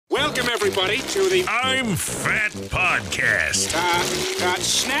Welcome, everybody, to the I'm Fat Podcast.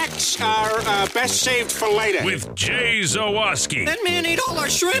 Snacks are best saved for later. With Jay Zawoski. That man ate all our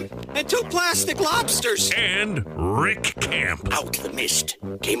shrimp and 2 plastic lobsters. And Rick Camp. Out the mist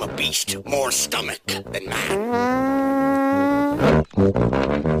came a beast more stomach than man.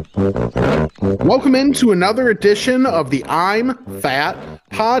 Welcome into another edition of the I'm Fat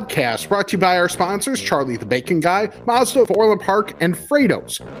Podcast, brought to you by our sponsors, Charlie the Bacon Guy, Mazda of Orland Park, and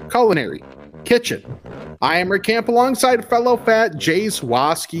Fredo's Culinary Kitchen. I am Rick Camp alongside fellow fat Jay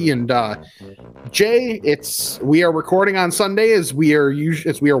Zawoski, and Jay, we are recording on Sunday as we are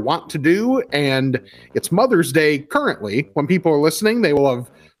wont to do, and it's Mother's Day currently. When people are listening, they will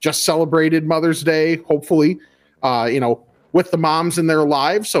have just celebrated Mother's Day, hopefully, with the moms in their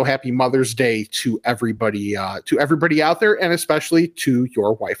lives. So happy Mother's Day to everybody out there, and especially to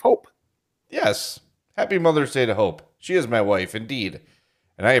your wife, Hope. Yes. Happy Mother's Day to Hope. She is my wife, indeed.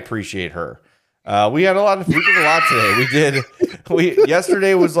 And I appreciate her. We did a lot today.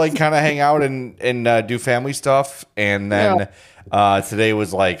 Yesterday was like kind of hang out and do family stuff. And then today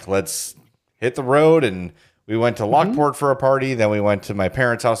was like, let's hit the road. And we went to Lockport for a party. Then we went to my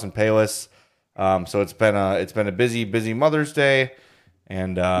parents' house in Payless. So it's been a busy Mother's Day,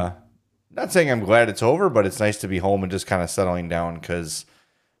 and not saying I'm glad it's over, but it's nice to be home and just kind of settling down because,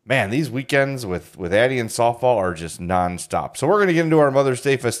 man, these weekends with Addie and softball are just nonstop. So we're going to get into our Mother's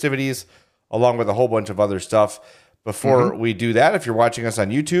Day festivities along with a whole bunch of other stuff. Before we do that, if you're watching us on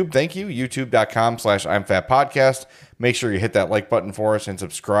YouTube, thank you, youtube.com/I'mFatPodcast. Make sure you hit that like button for us and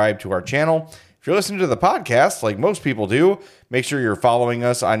subscribe to our channel. If you're listening to the podcast, like most people do, make sure you're following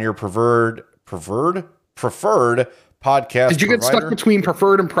us on your preferred podcast. Did you get stuck between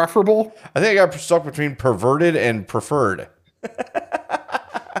preferred and preferable? I think I got stuck between perverted and preferred.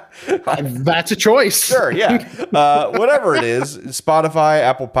 That's a choice. Sure, yeah. Whatever it is, Spotify,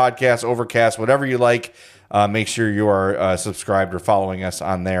 Apple Podcasts, Overcast, whatever you like, make sure you are subscribed or following us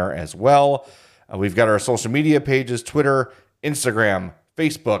on there as well. We've got our social media pages, Twitter, Instagram,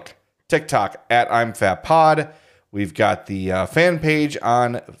 Facebook, TikTok, @I'mFatPod. We've got the fan page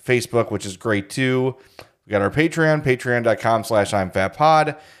on Facebook, which is great too. We got our Patreon,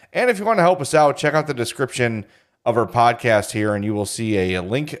 patreon.com/I'mFatPod. And if you want to help us out, check out the description of our podcast here, and you will see a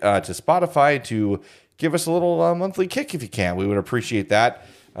link to Spotify to give us a little monthly kick if you can. We would appreciate that.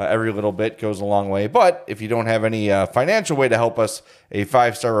 Every little bit goes a long way. But if you don't have any financial way to help us, a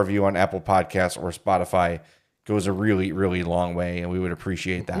 5-star review on Apple Podcasts or Spotify goes a really, really long way, and we would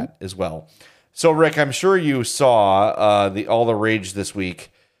appreciate that as well. So, Rick, I'm sure you saw all the rage this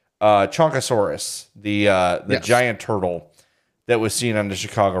week. Chonkasaurus, the yes. giant turtle that was seen on the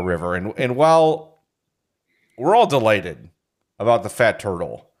Chicago River. And while we're all delighted about the fat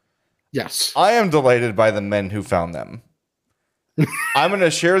turtle, yes, I am delighted by the men who found them. I'm going to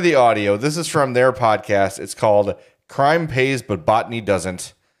share the audio. This is from their podcast. It's called Crime Pays But Botany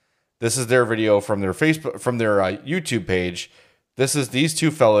Doesn't. This is their video from their YouTube page. This is these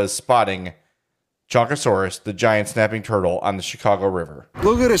two fellas spotting Chonkasaurus, the giant snapping turtle on the Chicago River.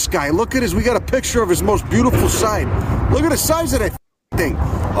 Look at this guy. Look at we got a picture of his most beautiful side. Look at the size of that thing.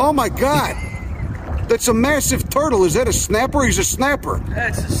 Oh my God. That's a massive turtle. Is that a snapper? He's a snapper.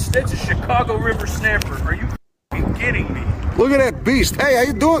 That's a Chicago River snapper. Are you kidding me? Look at that beast. Hey, how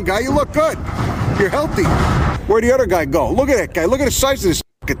you doing, guy? You look good. You're healthy. Where'd the other guy go? Look at that guy. Look at the size of this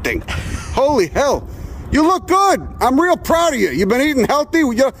thing. Holy hell. You look good. I'm real proud of you. You've been eating healthy.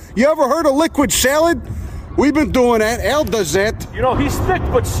 You ever heard of liquid salad? We've been doing that. Al does that. You know, he's thick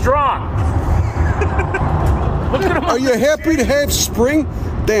but strong. Look at him. Are you happy to have spring?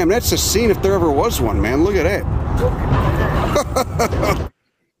 Damn, that's a scene if there ever was one, man. Look at that.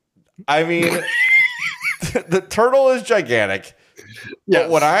 I mean, the turtle is gigantic. Yes. But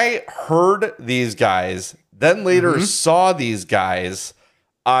when I heard these guys, then later saw these guys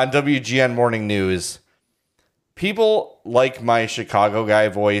on WGN Morning News, people like my Chicago guy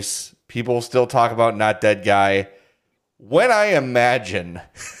voice. People still talk about not dead guy. When I imagine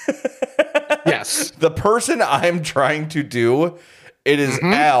yes, the person I'm trying to do, it is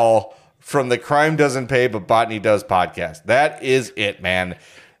Al from the Crime Doesn't Pay But Botany Does podcast. That is it, man.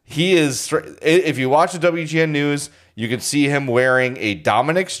 He is, if you watch the WGN News, you can see him wearing a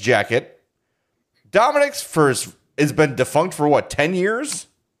Dominic's jacket. Dominic's has been defunct for what, 10 years?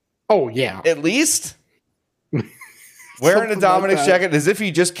 Oh, yeah. At least? Wearing a Dominic's jacket as if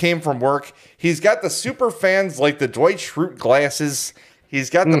he just came from work. He's got the super fans like the Dwight Schrute glasses. He's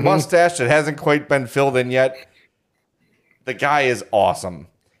got the mustache that hasn't quite been filled in yet. The guy is awesome.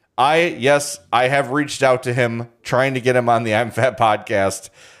 I have reached out to him trying to get him on the I'm Fat podcast.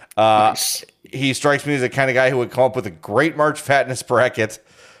 Nice. He strikes me as the kind of guy who would come up with a great March Fatness bracket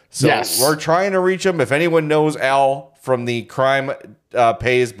So Yes. we're trying to reach him. If anyone knows Al from the Crime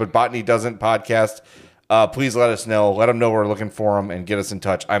Pays But Botany Doesn't podcast, please let us know. Let him know we're looking for him and get us in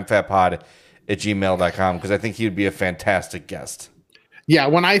touch. I'm fatpod@gmail.com because I think he'd be a fantastic guest. Yeah,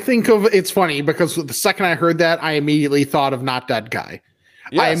 when I think of it's funny because the second I heard that, I immediately thought of Not Dead Guy.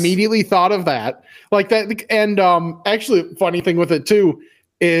 Yes. I immediately thought of that. Like that, and actually funny thing with it too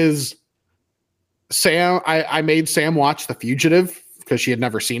is Sam, I made Sam watch The Fugitive because she had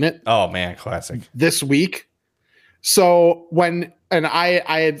never seen it Oh man, classic. this week. So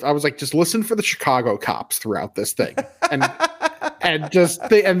I was like, just listen for the Chicago cops throughout this thing, and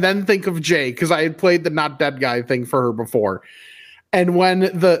and then think of Jay because I had played the Not Dead Guy thing for her before. And when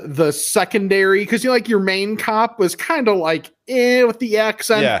the secondary, because like your main cop was kind of like with the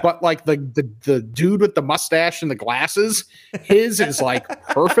accent, but like the dude with the mustache and the glasses, his is like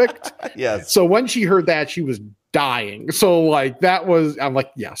perfect. Yes. So when she heard that, she was dying. So like I'm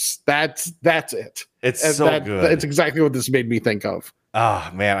like, yes, that's it. It's And so good. It's exactly what this made me think of. Oh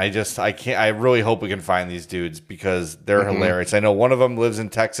man, I really hope we can find these dudes because they're hilarious. I know one of them lives in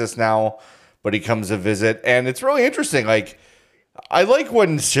Texas now, but he comes to visit, and it's really interesting. Like, I like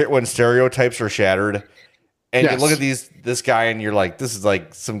when stereotypes are shattered, and you look at this guy, and you're like, this is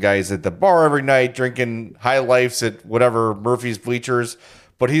like some guys at the bar every night drinking high lifes at whatever Murphy's Bleachers,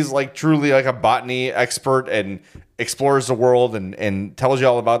 but he's like truly like a botany expert and explores the world and tells you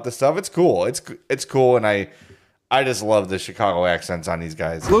all about this stuff. It's cool. It's cool, and I just love the Chicago accents on these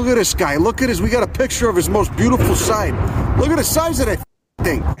guys. Look at this guy. Look at his. We got a picture of his most beautiful side. Look at the size of that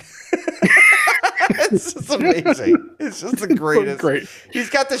thing. It's just amazing. It's just the greatest. Great. He's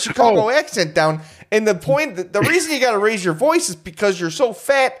got the Chicago accent down. And the reason you got to raise your voice is because you're so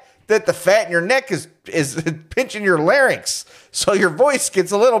fat that the fat in your neck is pinching your larynx. So your voice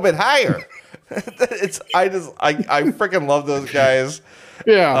gets a little bit higher. I freaking love those guys.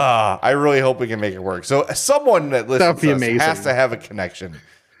 Yeah. I really hope we can make it work. So someone that listens to us has to have a connection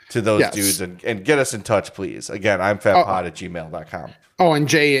to those dudes and get us in touch, please. Again, I'm fatpod@gmail.com. Oh, and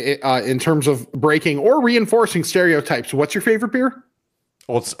Jay, in terms of breaking or reinforcing stereotypes, what's your favorite beer?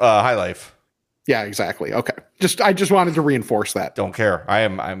 Well, it's High Life. Yeah, exactly. Okay. I just wanted to reinforce that. Don't care.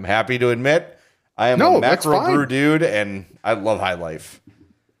 I'm happy to admit I am a macro brew dude, and I love High Life.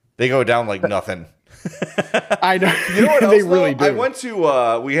 They go down like nothing. I know. You know what else, they really do. I went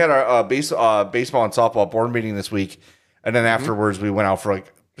to we had our baseball and softball board meeting this week, and then afterwards we went out for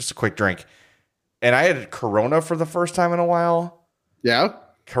like just a quick drink, and I had Corona for the first time in a while. Yeah.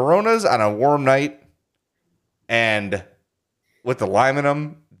 Coronas on a warm night, and with the lime in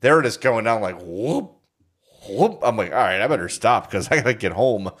them, they're just going down like whoop, whoop. I'm like, all right, I better stop because I gotta get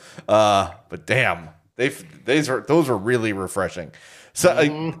home. But damn, those were really refreshing. So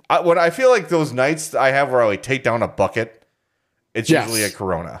when I feel like those nights I have where I like take down a bucket, it's usually a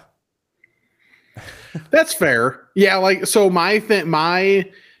Corona. That's fair. Yeah, like so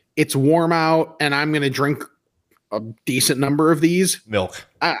it's warm out and I'm gonna drink a decent number of these. Milk.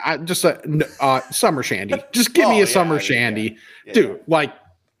 I just summer shandy. Just give me a summer shandy, dude. Like,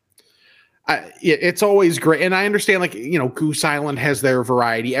 it's always great, and I understand. Like, Goose Island has their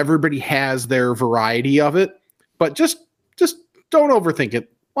variety. Everybody has their variety of it, but just don't overthink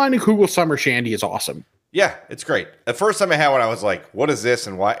it. Finding Kugel Summer Shandy is awesome. Yeah, it's great. The first time I had one, I was like, "What is this?"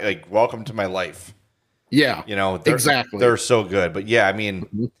 and why? Like, welcome to my life. Yeah, exactly. They're so good, but yeah, I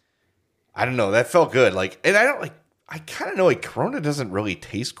mean, I don't know. That felt good. Like, and I don't like. I kind of know like Corona doesn't really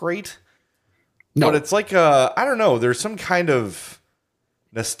taste great. No. But it's like I don't know. There's some kind of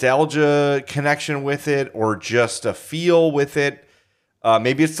nostalgia connection with it, or just a feel with it.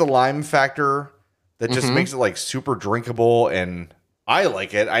 Maybe it's the lime factor that just makes it like super drinkable, and I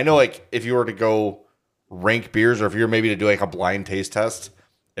like it. I know like if you were to go rank beers, or if you were maybe to do like a blind taste test,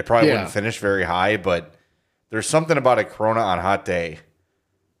 it probably wouldn't finish very high. But there's something about a Corona on a hot day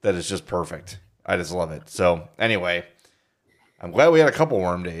that is just perfect. I just love it. So anyway, I'm glad we had a couple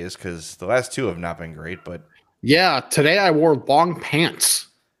warm days because the last two have not been great. But yeah, today I wore long pants.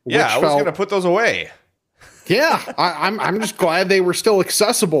 Yeah, I was going to put those away. Yeah, I'm just glad they were still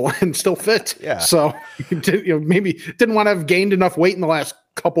accessible and still fit. Yeah. So maybe didn't want to have gained enough weight in the last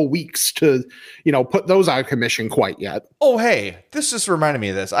couple weeks to put those out of commission quite yet. Oh, hey, this just reminded me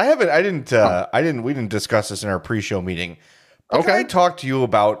of this. We didn't discuss this in our pre-show meeting. But can I talk to you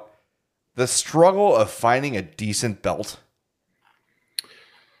about the struggle of finding a decent belt?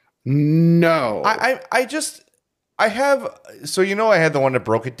 No. I had the one that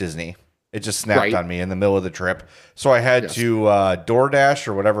broke at Disney. It just snapped on me in the middle of the trip. So I had to DoorDash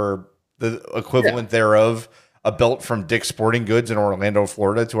or whatever the equivalent thereof, a belt from Dick's Sporting Goods in Orlando,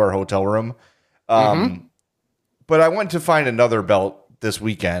 Florida to our hotel room. But I went to find another belt this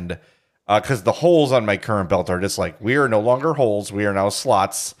weekend because the holes on my current belt are just like, we are no longer holes. We are now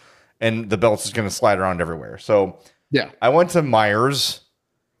slots, and the belt's just going to slide around everywhere. So Yeah. I went to Myers,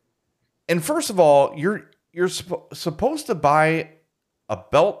 and first of all, you're supposed to buy a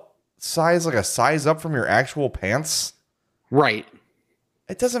belt size, like a size up from your actual pants. Right.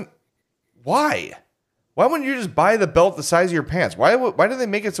 It doesn't. Why? Why wouldn't you just buy the belt the size of your pants? Why do they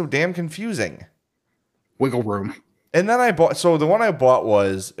make it so damn confusing? Wiggle room. And then I bought, so the one I bought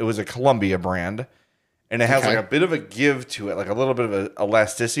was a Columbia brand, and it has like a bit of a give to it, like a little bit of a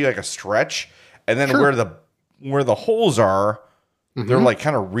elasticity, like a stretch. And then where the holes are, they're like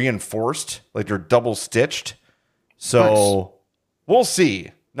kind of reinforced, like they're double stitched. So we'll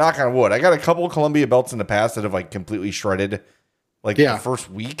see. Knock on wood. I got a couple of Columbia belts in the past that have like completely shredded like the first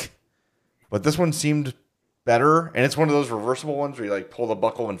week. But this one seemed better. And it's one of those reversible ones where you like pull the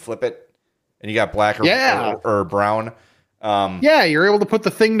buckle and flip it. And you got black or brown. You're able to put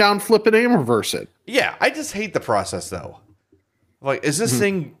the thing down, flip it, and reverse it. Yeah, I just hate the process, though. Like, is this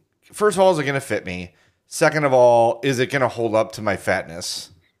thing... First of all, is it going to fit me? Second of all, is it going to hold up to my fatness?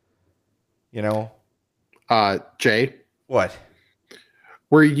 You know? Jay? What?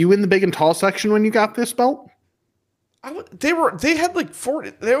 Were you in the big and tall section when you got this belt? They had like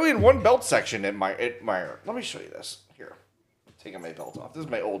 40... They only had one belt section at my... Let me show you this. Here. Taking my belt off. This is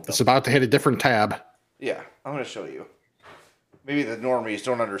my old belt. It's about to hit a different tab. Yeah, I'm going to show you. Maybe the normies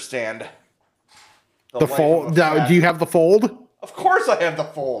don't understand. The fold. Do you have the fold? Of course I have the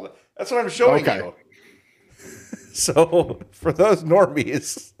fold. That's what I'm showing you. So, for those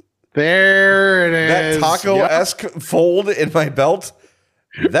normies, there it is. That taco-esque fold in my belt,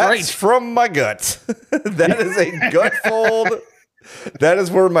 that's from my gut. That is a gut fold. That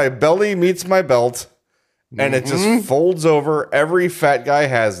is where my belly meets my belt. And it just folds over. Every fat guy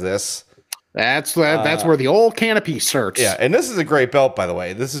has this. That's where the old canopy starts. Yeah, and this is a great belt, by the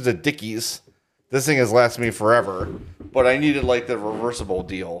way. This is a Dickies. This thing has lasted me forever. But I needed like the reversible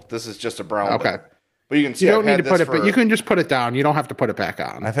deal. This is just a brown belt. But you can see you don't need to put it, but you can just put it down. You don't have to put it back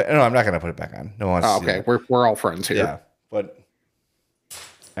on. No, I'm not going to put it back on. No one wants to see that. We're all friends here. Yeah, but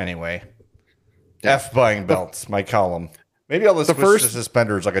anyway, F buying belts. My column. Maybe I'll switch to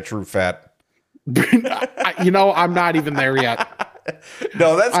suspenders like a true fat. I'm not even there yet.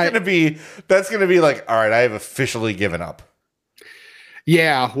 No, that's gonna be like, all right, I have officially given up.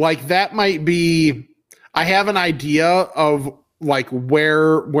 Yeah, like that might be. I have an idea of like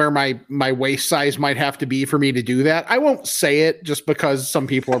where my waist size might have to be for me to do that. I won't say it just because some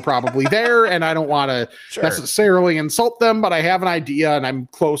people are probably there, and I don't want to necessarily insult them. But I have an idea, and I'm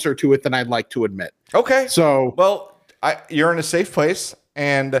closer to it than I'd like to admit. Okay, so you're in a safe place.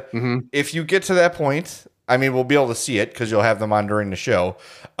 And if you get to that point, I mean, we'll be able to see it because you'll have them on during the show.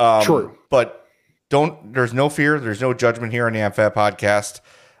 True. But there's no fear. There's no judgment here on the AmFat podcast.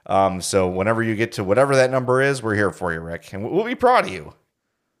 So whenever you get to whatever that number is, we're here for you, Rick. And we'll be proud of you.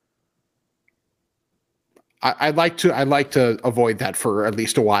 I'd like to avoid that for at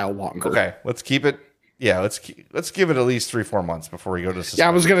least a while longer. Okay. Let's keep it. Yeah, let's give it at least 3-4 months before we go to suspension. Yeah,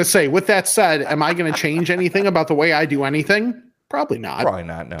 I was going to say, with that said, am I going to change anything about the way I do anything? Probably not. Probably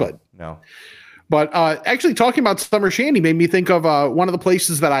not. No. No. But actually, talking about Summer Shandy made me think of one of the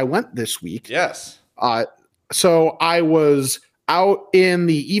places that I went this week. Yes. So I was out in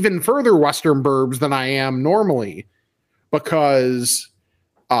the even further western burbs than I am normally because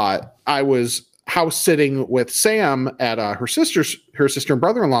I was house sitting with Sam at her sister and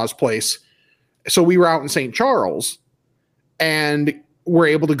brother-in-law's place. So we were out in St. Charles and we're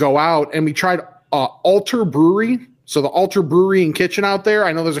able to go out and we tried Alter Brewery. So the Alter Brewery and Kitchen out there,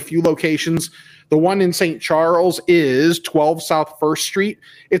 I know there's a few locations. The one in St. Charles is 12 South 1st Street.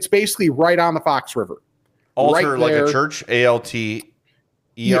 It's basically right on the Fox River. Alter, right like there. A church? ALTER?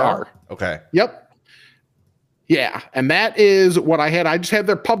 Okay. Yep. Yeah, and that is what I had. I just had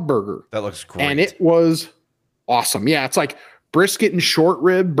their pub burger. That looks great. And it was awesome. Yeah, it's like brisket and short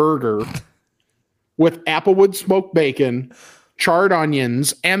rib burger with applewood smoked bacon, charred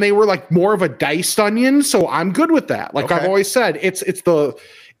onions, and they were like more of a diced onion, so I'm good with that. Like I've always said,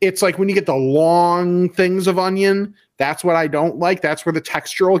 it's like when you get the long things of onion, that's what I don't like. That's where the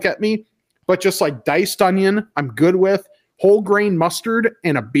texture will get me. But just like diced onion, I'm good with whole grain mustard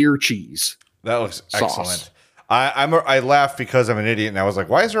and a beer cheese. That looks sauce. Excellent. I laughed because I'm an idiot, and I was like,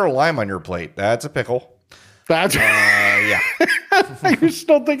 "Why is there a lime on your plate?" That's a pickle. That's yeah. You're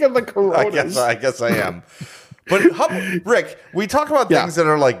still thinking the Coronas. I guess I am. But Rick, we talk about things that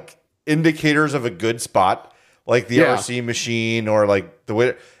are like indicators of a good spot, like the RC machine or like the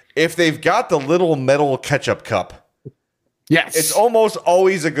way. If they've got the little metal ketchup cup, yes, it's almost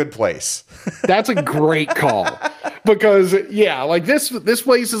always a good place. That's a great call. because like this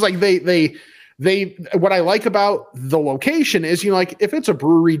place is like they what I like about the location is, like if it's a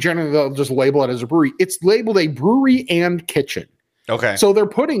brewery, generally they'll just label it as a brewery. It's labeled a brewery and kitchen. Okay. So they're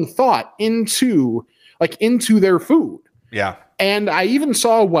putting thought into their food. Yeah. And I even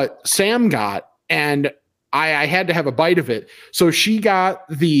saw what Sam got, and I had to have a bite of it. So she got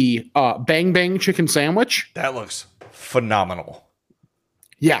the Bang Bang chicken sandwich. That looks phenomenal.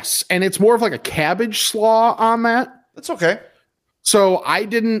 Yes, and it's more of like a cabbage slaw on that. That's okay. So I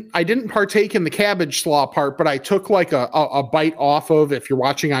didn't partake in the cabbage slaw part, but I took like a bite off of, if you're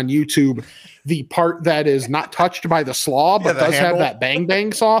watching on YouTube, the part that is not touched by the slaw, but does have that Bang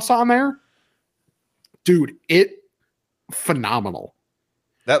Bang sauce on there. Dude, phenomenal.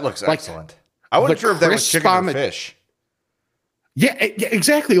 That looks excellent. I wasn't sure if that was chicken or fish. Yeah,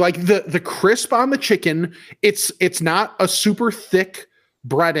 exactly. Like the crisp on the chicken, it's not a super thick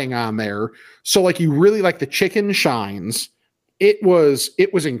breading on there. So like you really like the chicken shines. It was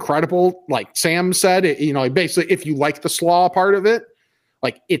incredible. Like Sam said, basically if you like the slaw part of it,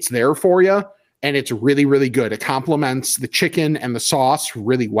 like it's there for you, and it's really, really good. It complements the chicken and the sauce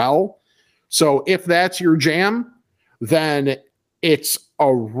really well. So if that's your jam, then it's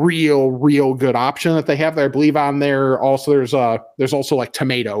a real good option that they have there. I believe on there also there's also like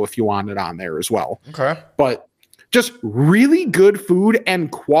tomato if you want it on there as well. Okay. But just really good food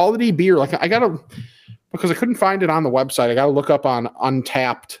and quality beer. Like because I couldn't find it on the website, I got to look up on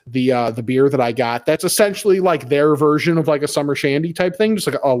Untapped the beer that I got. That's essentially like their version of like a summer shandy type thing, just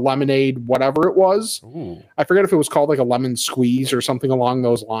like a lemonade, whatever it was. Ooh. I forget if it was called like a lemon squeeze or something along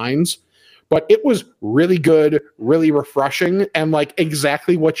those lines. But it was really good, really refreshing, and like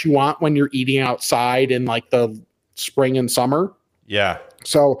exactly what you want when you're eating outside in like the spring and summer. Yeah.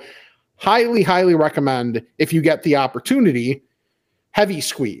 So highly, highly recommend, if you get the opportunity, Heavy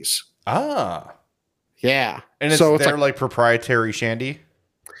Squeeze. Ah. Yeah. And it's like proprietary shandy?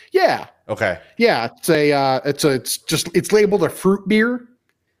 Yeah. Okay. Yeah. It's labeled a fruit beer,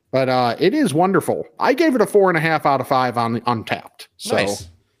 but it is wonderful. I gave it a 4.5 out of 5 on Untapped. So nice.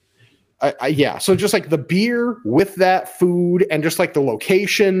 Yeah. So just like the beer with that food and just like the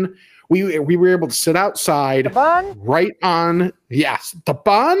location, we were able to sit outside. The bun? Right on. Yes. The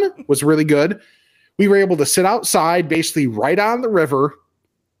bun was really good. We were able to sit outside basically right on the river.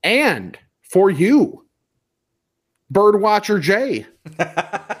 And for you, Birdwatcher Jay,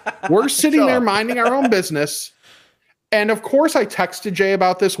 we're sitting there minding our own business. And of course I texted Jay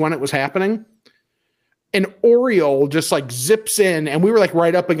about this when it was happening. An Oriole just like zips in, and we were like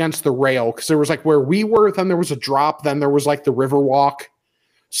right up against the rail because there was like where we were, then there was a drop, then there was like the river walk.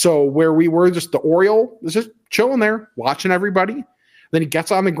 So where we were, just the Oriole was just chilling there, watching everybody. Then he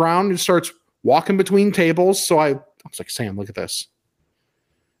gets on the ground and starts walking between tables. So I was like, Sam, look at this.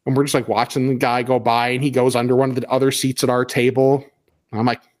 And we're just like watching the guy go by, and he goes under one of the other seats at our table. And I'm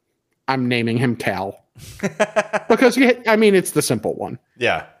like, I'm naming him Cal. Because, it's the simple one.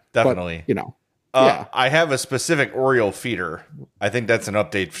 Yeah, definitely. But, yeah. I have a specific Oriole feeder. I think that's an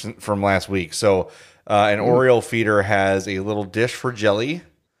update from last week. So an Oriole feeder has a little dish for jelly.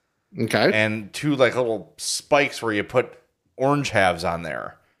 Okay. And 2 like little spikes where you put orange halves on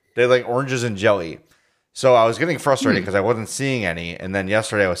there. They like oranges and jelly. So I was getting frustrated because I wasn't seeing any. And then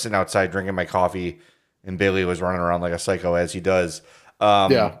yesterday I was sitting outside drinking my coffee, and Bailey was running around like a psycho as he does.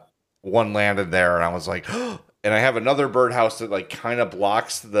 One landed there, and I was like, and I have another birdhouse that like kind of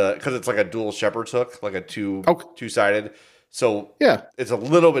blocks because it's like a dual shepherd's hook, like a two-sided. So yeah, it's a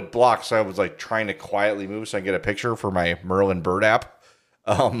little bit blocked. So I was like trying to quietly move so I can get a picture for my Merlin bird app.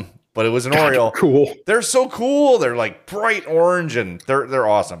 But it was an Oriole. Cool. They're so cool. They're like bright orange, and they're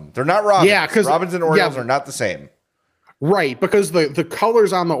awesome. They're not robins. Yeah, because robins and Orioles are not the same. Right, because the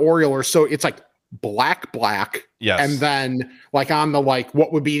colors on the Oriole are it's like black. Yes. And then like on the like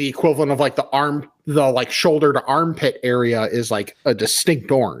what would be the equivalent of like the like shoulder to armpit area is like a distinct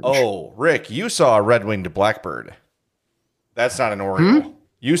orange. Oh, Rick, you saw a red-winged blackbird. That's not an Oriole.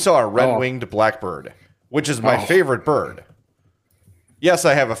 You saw a red-winged blackbird, which is my favorite bird. Yes,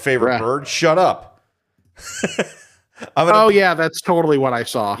 I have a favorite bird. Shut up. Yeah, that's totally what I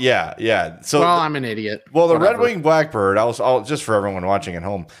saw. Yeah. So, I'm an idiot. Well, the red-winged blackbird, I'll just for everyone watching at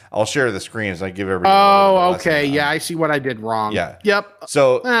home, I'll share the screen as I give everyone. Oh, okay. Yeah, I see what I did wrong. Yeah. Yep.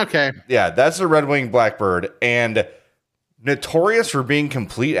 So, okay. Yeah, that's the red-winged blackbird, and notorious for being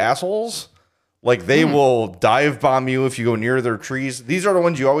complete assholes. Like they will dive bomb you if you go near their trees. These are the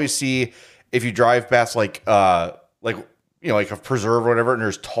ones you always see if you drive past like a preserve or whatever, and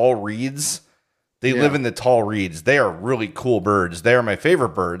there's tall reeds. They live in the tall reeds. They are really cool birds. They are my favorite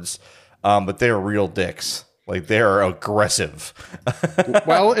birds, but they are real dicks. Like they are aggressive.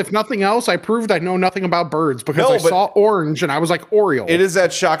 Well, if nothing else, I proved I know nothing about birds because No, I but- saw orange and I was like, Oriole. It is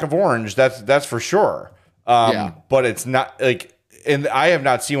that shock of orange. That's for sure. Yeah. But it's not like, and I have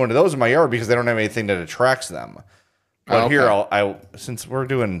not seen one of those in my yard because they don't have anything that attracts them. But Okay. here, since we're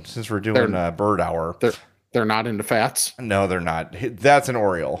doing bird hour. They're not into fats. No, they're not. That's an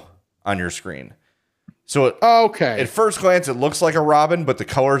Oriole on your screen. So Okay. at first glance, it looks like a robin, but the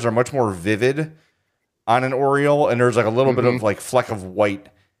colors are much more vivid on an Oriole, and there's like a little bit of like fleck of white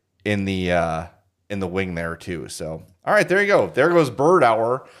in the wing there too. So, all right, there you go. There goes bird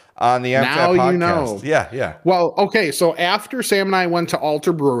hour on the MFAT Now podcast. you know. Yeah. Well, okay. So after Sam and I went to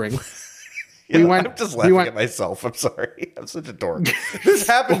Alter Brewing, I'm just laughing at myself. I'm sorry. I'm such a dork. This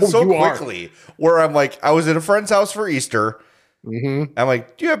happened so you are. quickly where I'm like, I was at a friend's house for Easter. I'm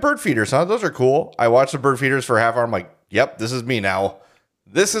like, do you have bird feeders, huh? Those are cool. I watched the bird feeders for a half hour. I'm like, yep, this is me now.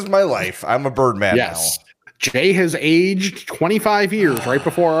 This is my life. I'm a bird man yes, Jay has aged 25 years right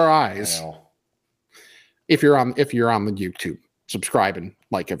before our eyes. now. If you're on the YouTube, subscribe and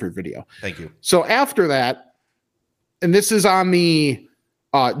like every video. Thank you. So after that, and this is on the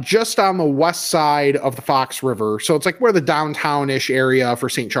just on the west side of the Fox River. So it's like where the downtown-ish area for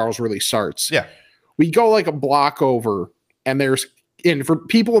St. Charles really starts. Yeah. We go like a block over, and there's for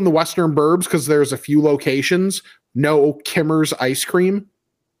people in the western burbs, because there's a few locations, no Kimmer's ice cream.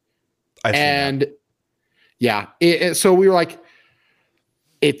 I've seen that. And yeah, so we were like,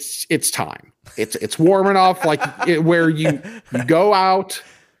 it's time. It's warm enough, like where you go out,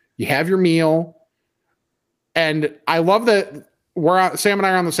 you have your meal, and I love that Sam and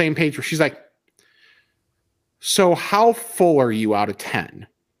I are on the same page. Where she's like, "So how full are you out of 10?"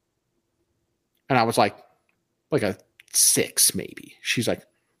 And I was like a 6 maybe. She's like,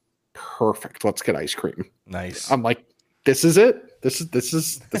 "Perfect. Let's get ice cream." Nice. I'm like, "This is it. This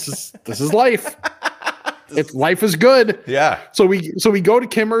is life. Life is good." Yeah. So we go to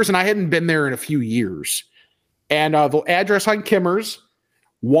Kimmer's, and I hadn't been there in a few years. And the address on Kimmer's,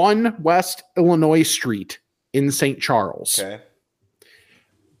 1 West Illinois Street in St. Charles. Okay.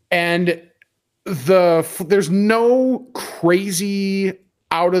 And there's no crazy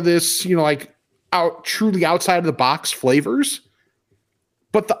out of this, truly outside of the box flavors,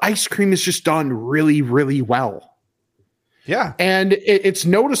 but the ice cream is just done really, really well. Yeah. And it's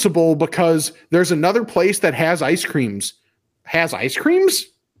noticeable because there's another place that has ice cream,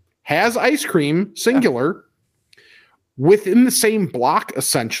 singular, within the same block,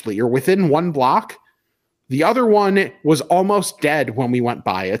 essentially, or within one block. The other one was almost dead when we went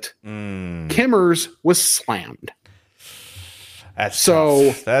by it. Kimmer's was slammed. That's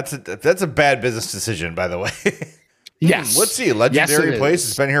tough. that's a bad business decision, by the way. Yes. Let's see. Legendary Yes, place.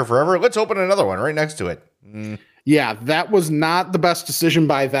 It's been here forever. Let's open another one right next to it. Yeah, that was not the best decision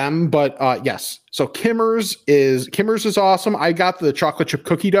by them, but yes. So Kimmer's is awesome. I got the chocolate chip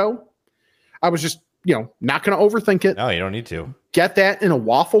cookie dough. I was just, not going to overthink it. No, you don't need to. Get that in a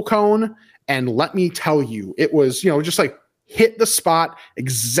waffle cone, and let me tell you, it was, just like hit the spot,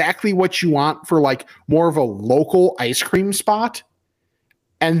 exactly what you want for like more of a local ice cream spot.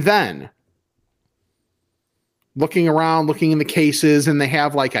 And then looking around, looking in the cases, and they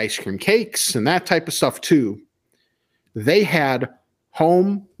have like ice cream cakes and that type of stuff too. They had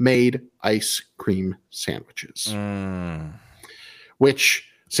homemade ice cream sandwiches, which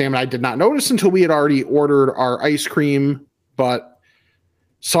Sam and I did not notice until we had already ordered our ice cream, but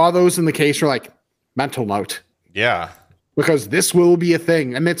saw those in the case. We're like, mental note. Yeah. Because this will be a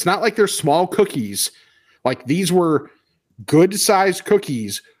thing. And it's not like they're small cookies. Like these were good sized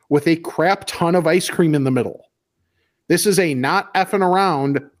cookies with a crap ton of ice cream in the middle. This is a not effing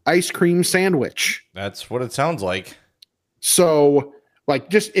around ice cream sandwich. That's what it sounds like. So, like,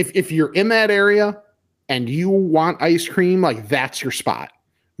 just if you're in that area and you want ice cream, like, that's your spot.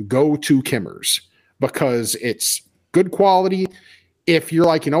 Go to Kimmer's because it's good quality. If you're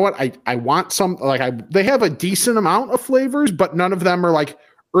like, you know what, I want some, like, they have a decent amount of flavors, but none of them are like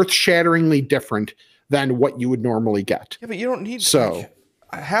earth-shatteringly different than what you would normally get. Yeah, but you don't need so.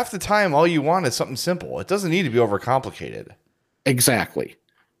 Half the time, all you want is something simple. It doesn't need to be overcomplicated. Exactly.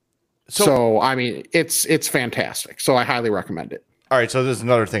 So I mean, it's fantastic. So I highly recommend it. All right, so there's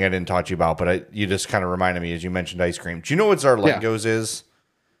another thing I didn't talk to you about, but you just kind of reminded me as you mentioned ice cream. Do you know what Zarlengo's is?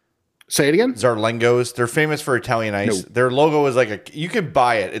 Say it again? Zarlengo's. They're famous for Italian ice. No. Their logo is like you can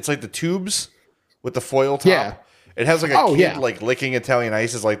buy it. It's like the tubes with the foil top. Yeah. It has like a kid like licking Italian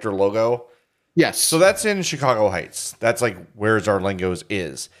ice is like their logo. Yes. So that's in Chicago Heights. That's like where Zarlengo's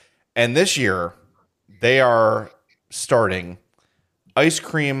is. And this year, they are starting ice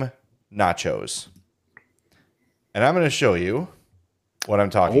cream nachos. And I'm going to show you what I'm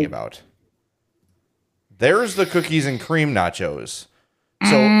talking about. There's the cookies and cream nachos.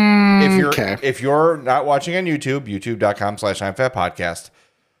 So if you're not watching on YouTube, youtube.com/I'mFatPodcast,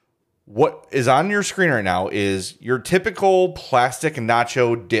 what is on your screen right now is your typical plastic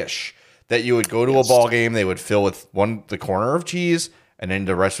nacho dish that you would go to a ball game. They would fill with the corner of cheese, and then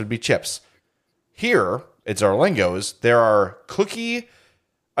the rest would be chips. Here, it's our Lingos. There are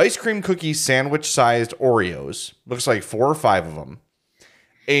ice cream cookie sandwich-sized Oreos. Looks like 4 or 5 of them.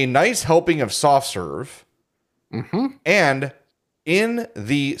 A nice helping of soft serve. And in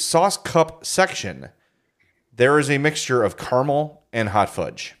the sauce cup section, there is a mixture of caramel and hot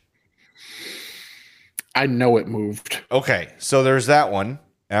fudge. I know it moved. Okay, so there's that one.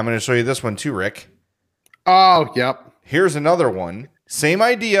 And I'm going to show you this one too, Rick. Oh, yep. Here's another one. Same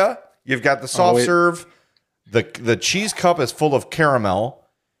idea. You've got the soft serve. The cheese cup is full of caramel.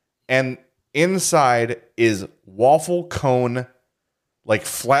 And inside is waffle cone, like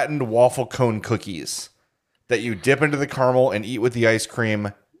flattened waffle cone cookies that you dip into the caramel and eat with the ice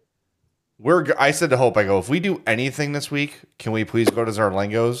cream. I said to Hope, I go, if we do anything this week, can we please go to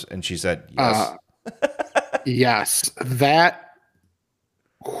Zarlingos? And she said, yes. Yes.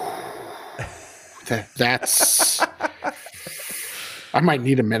 That's... I might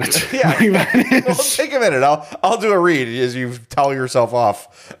need a minute. Yeah, well, take a minute. I'll do a read as you towel yourself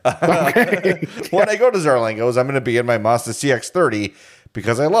off. Okay. When I go to Zarlingos, I'm going to be in my Mazda CX-30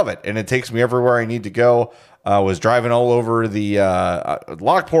 because I love it, and it takes me everywhere I need to go. I was driving all over the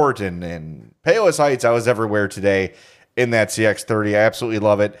Lockport and Palos Heights. I was everywhere today in that CX-30. I absolutely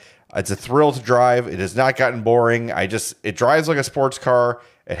love it. It's a thrill to drive. It has not gotten boring. It drives like a sports car.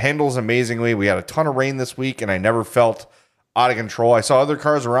 It handles amazingly. We had a ton of rain this week, and I never felt out of control. I saw other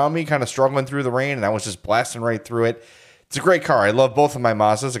cars around me kind of struggling through the rain, and I was just blasting right through it. It's a great car. I love both of my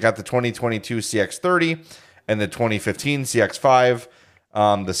Mazdas. I got the 2022 CX-30 and the 2015 CX-5.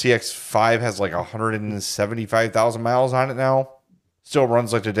 The CX-5 has like 175,000 miles on it now. Still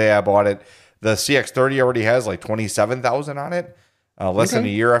runs like the day I bought it. The CX-30 already has like 27,000 on it. Less than a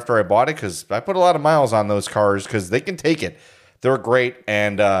year after I bought it, because I put a lot of miles on those cars because they can take it. They're great.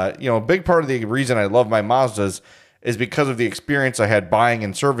 And, a big part of the reason I love my Mazdas is because of the experience I had buying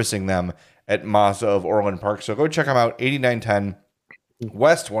and servicing them at Mazda of Orland Park. So go check them out. 8910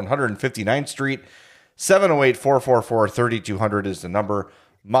 West 159th Street. 708-444-3200 is the number.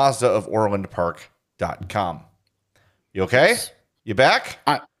 Mazda of OrlandPark.com. You okay? You back?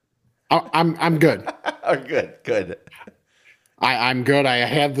 I'm good. Good. I'm good. I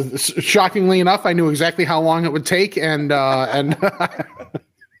had shockingly enough, I knew exactly how long it would take, and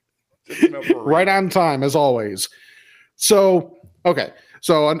right on time as always. So, okay.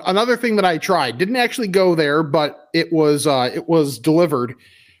 So another thing that I tried, didn't actually go there, but it was delivered,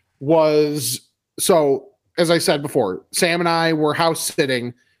 was, so as I said before, Sam and I were house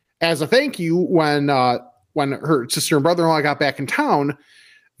sitting as a thank you when her sister and brother-in-law got back in town.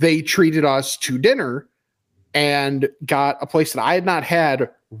 They treated us to dinner and got a place that I had not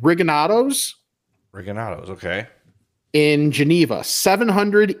had, Riganatos. Okay. In Geneva,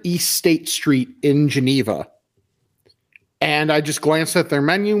 700 East State Street in Geneva. And I just glanced at their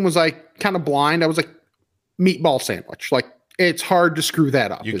menu and was like, kind of blind. I was like, meatball sandwich. Like, it's hard to screw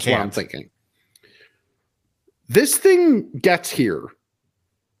that up, what I'm thinking. This thing gets here.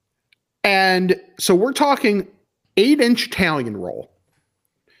 And so we're talking 8-inch Italian roll.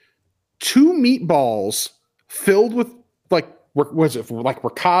 2 meatballs filled with, like, was it like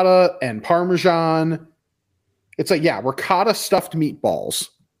ricotta and Parmesan? It's like, yeah, ricotta stuffed meatballs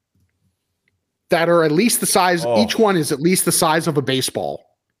that are at least the size. Oh. Each one is at least the size of a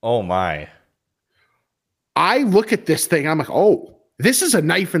baseball. Oh my. I look at this thing. I'm like, oh, this is a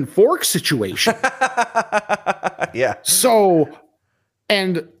knife and fork situation. Yeah. So,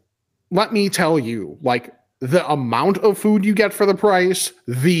 and let me tell you, like, the amount of food you get for the price,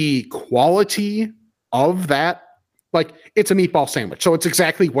 the quality of that, like, it's a meatball sandwich. So it's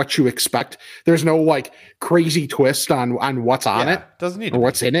exactly what you expect. There's no like crazy twist on what's on it. Doesn't need or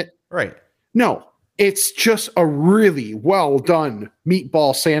what's in it. Right. No, it's just a really well done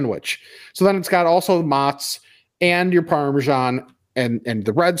meatball sandwich. So then it's got also the mozz and your Parmesan, and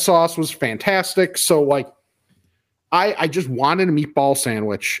the red sauce was fantastic. So like, I just wanted a meatball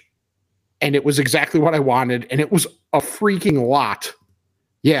sandwich, and it was exactly what I wanted, and it was a freaking lot.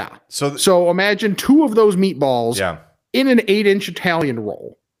 Yeah. So imagine 2 of those meatballs in an 8-inch Italian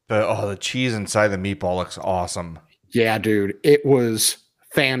roll. The cheese inside the meatball looks awesome. Yeah, dude. It was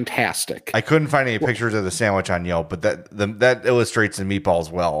fantastic. I couldn't find any pictures of the sandwich on Yelp, but that illustrates the meatballs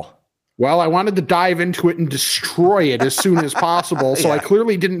well. Well, I wanted to dive into it and destroy it as soon as possible, so I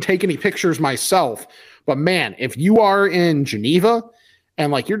clearly didn't take any pictures myself. But man, if you are in Geneva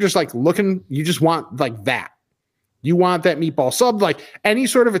and like you're just like looking, you just want like that. You want that meatball sub, like any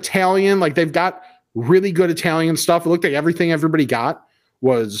sort of Italian, like they've got really good Italian stuff. It looked like everything everybody got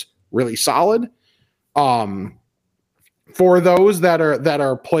was really solid. For those that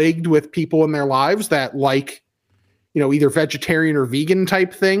are plagued with people in their lives that like, either vegetarian or vegan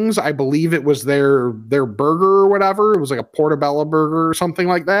type things, I believe it was their burger or whatever. It was like a portobello burger or something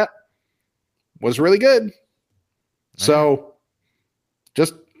like that. Was really good. So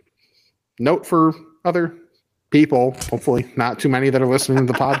just note for other people, hopefully not too many that are listening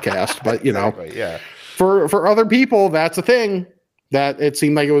to the podcast, but Exactly, yeah. For other people, that's a thing that it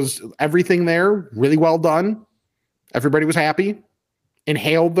seemed like it was everything there really well done. Everybody was happy,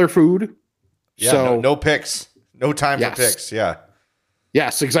 inhaled their food. Yeah, so no picks, no time Yes. for picks. Yeah.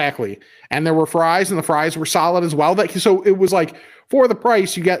 Yes, exactly. And there were fries, and the fries were solid as well. So it was like, for the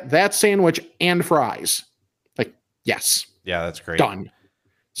price, you get that sandwich and fries. Like, yes, Yeah, that's great. done.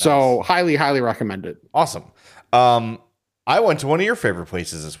 So highly, highly recommend it. Awesome. I went to one of your favorite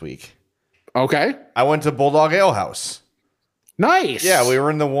places this week. Okay. I went to Bulldog Ale House. Nice. Yeah, we were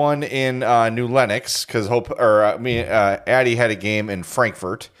in the one in New Lenox because Addie had a game in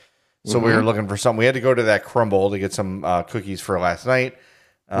Frankfurt. So we were looking for something. We had to go to that Crumble to get some cookies for last night.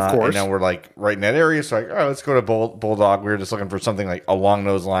 Of course. And now we're like right in that area. So like, all right, let's go to Bulldog. We were just looking for something like along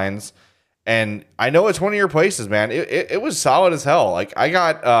those lines. And I know it's one of your places, man. It was solid as hell. Like I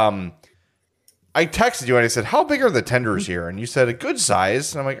got, I texted you and I said, how big are the tenders here? And you said a good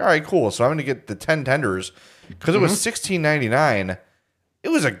size. And I'm like, all right, cool. So I'm going to get the 10 tenders because it was $16.99. It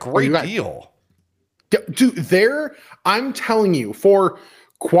was a great deal. Dude, I'm telling you, for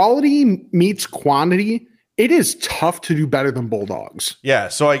quality meets quantity, it is tough to do better than Bulldogs. Yeah.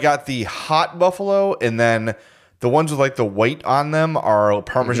 So I got the hot buffalo, and then the ones with like the white on them are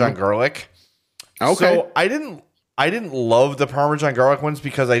Parmesan garlic. Okay. So I didn't love the Parmesan garlic ones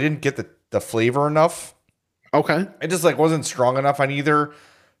because I didn't get the flavor enough. Okay. It just like wasn't strong enough on either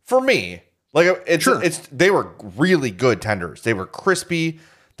for me. Like they were really good tenders. They were crispy.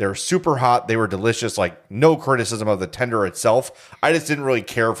 They were super hot. They were delicious. Like no criticism of the tender itself. I just didn't really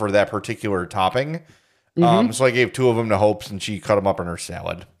care for that particular topping. So I gave 2 of them to Hopes, and she cut them up in her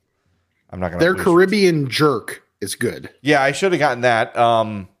salad. I'm not gonna. Their Caribbean jerk is good. Yeah, I should have gotten that.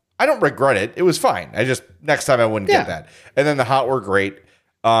 I don't regret it. It was fine. I just next time I wouldn't get that. And then the hot were great.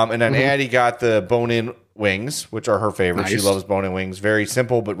 And then Addie got the bone-in wings, which are her favorite. She Nice. loves bone-in wings. Very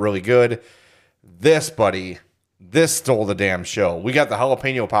simple but really good. This stole the damn show. We got the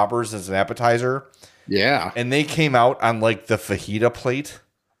jalapeno poppers as an appetizer. Yeah. And they came out on like the fajita plate.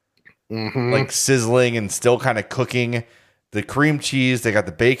 Like sizzling and still kind of cooking. The cream cheese, they got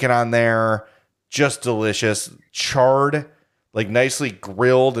the bacon on there. Just delicious. Charred, like nicely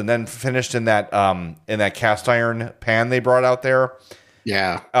grilled and then finished in that cast iron pan they brought out there.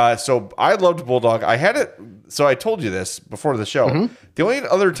 Yeah. So I loved Bulldog. I had it. So I told you this before the show. The only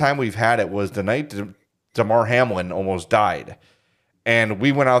other time we've had it was the night Damar Hamlin almost died. And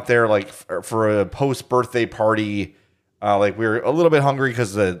we went out there like for a post-birthday party. Like we were a little bit hungry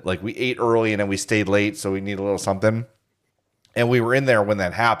because we ate early and then we stayed late. So we need a little something. And we were in there when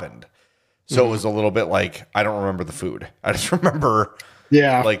that happened. So it was a little bit like, I don't remember the food. I just remember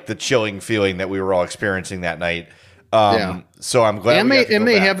like the chilling feeling that we were all experiencing that night. So I'm glad. And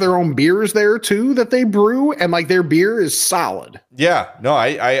they have their own beers there too that they brew, and like their beer is solid. Yeah, no,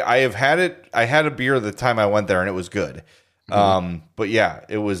 I have had it. I had a beer the time I went there, and it was good. But yeah,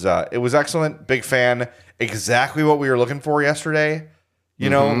 it was excellent. Big fan. Exactly what we were looking for yesterday. You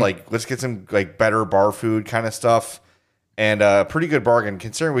know, like let's get some like better bar food kind of stuff, and pretty good bargain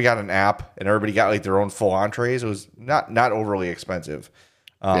considering we got an app and everybody got like their own full entrees. It was not overly expensive.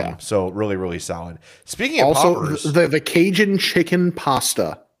 So really, really solid. Speaking of also, poppers, the Cajun chicken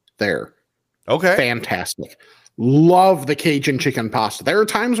pasta there. Okay. Fantastic. Love the Cajun chicken pasta. There are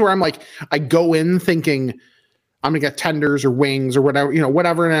times where I'm like, I go in thinking I'm gonna get tenders or wings or whatever,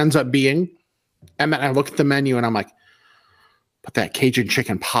 whatever it ends up being. And then I look at the menu and I'm like, but that Cajun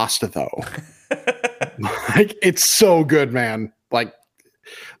chicken pasta though. Like it's so good, man. Like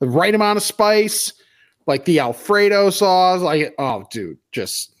the right amount of spice, like the Alfredo sauce, like, oh dude,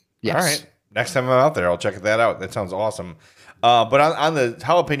 just yes. All right. Next time I'm out there, I'll check that out. That sounds awesome. But on the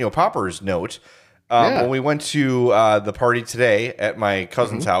jalapeno poppers note, when we went to the party today at my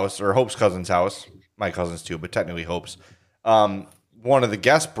cousin's house, or Hope's cousin's house, my cousin's too, but technically Hope's, one of the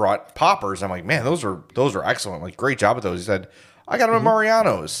guests brought poppers. I'm like, man, those are excellent. Like, great job with those. He said, I got them at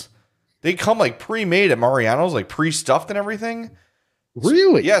Mariano's. They come like pre-made at Mariano's, like pre-stuffed and everything.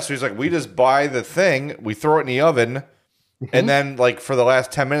 Really? Yeah. So he's like, we just buy the thing, we throw it in the oven, and then like for the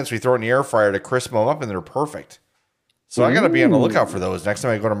last 10 minutes, we throw it in the air fryer to crisp them up, and they're perfect. So I got to be on the lookout for those next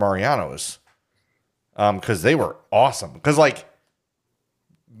time I go to Mariano's. Because they were awesome. Because, like,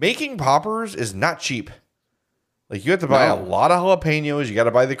 making poppers is not cheap. Like, you have to buy a lot of jalapenos. You got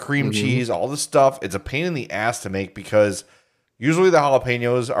to buy the cream cheese, all the stuff. It's a pain in the ass to make because usually the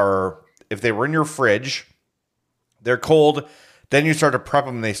jalapenos are, if they were in your fridge, they're cold. Then you start to prep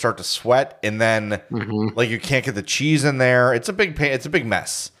them and they start to sweat. And then, like, you can't get the cheese in there. It's a big pain. It's a big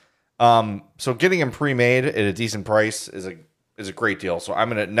mess. So getting them pre-made at a decent price is a great deal. So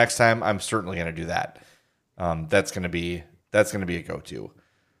next time I'm certainly going to do that. That's going to be a go-to.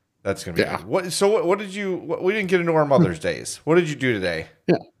 That's going to be good. We didn't get into our Mother's Days. What did you do today?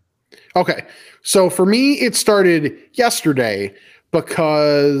 Yeah. Okay. So for me, it started yesterday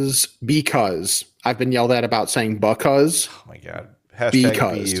because I've been yelled at about saying because. Oh my God.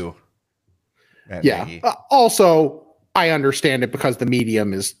 Hashtag BU. Yeah. Also, I understand it because the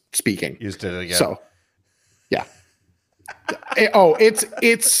medium is speaking. You just did it again. So, yeah.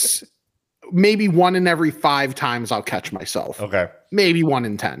 It's maybe 1 in every 5 times I'll catch myself. Okay. Maybe 1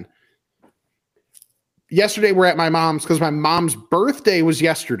 in 10. Yesterday we're at my mom's because my mom's birthday was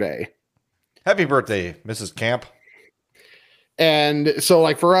yesterday. Happy birthday, Mrs. Camp. And so,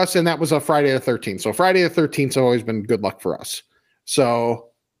 like, for us, and that was a Friday the 13th. So Friday the 13th has always been good luck for us.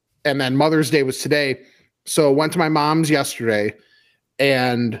 So, and then Mother's Day was today. So went to my mom's yesterday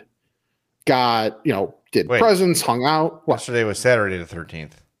and got, did presents, hung out. Yesterday was Saturday the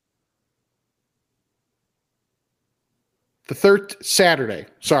 13th. Saturday.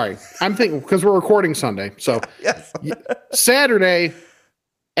 Sorry. I'm thinking because we're recording Sunday. So yes. Saturday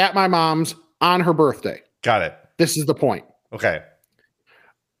at my mom's on her birthday. Got it. This is the point. Okay.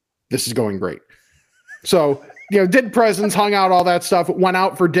 This is going great. So, did presents, hung out, all that stuff, went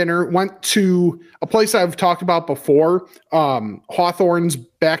out for dinner, went to a place I've talked about before, Hawthorne's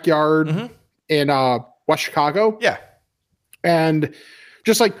backyard in West Chicago. Yeah. And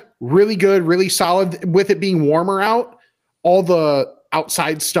just like really good, really solid with it being warmer out. All the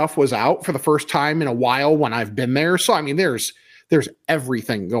outside stuff was out for the first time in a while when I've been there. So, I mean, there's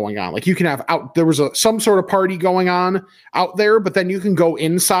everything going on. Like you can have there was some sort of party going on out there, but then you can go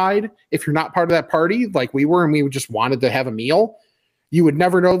inside if you're not part of that party like we were and we just wanted to have a meal. You would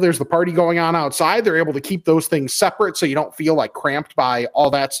never know there's the party going on outside. They're able to keep those things separate so you don't feel like cramped by all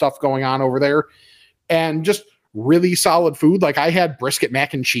that stuff going on over there. And just really solid food. Like I had brisket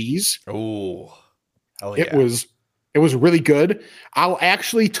mac and cheese. Oh, hell yeah. It was really good. I'll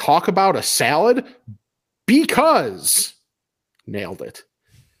actually talk about a salad because nailed it.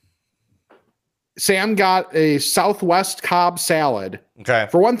 Sam got a Southwest Cobb salad. Okay.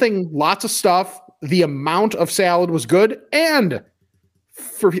 For one thing, lots of stuff. The amount of salad was good. And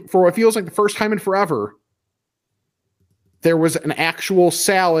for what feels like the first time in forever, there was an actual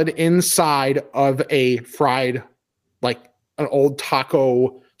salad inside of a fried, like an old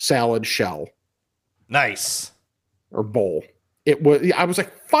taco salad shell. Nice. Or bowl. I was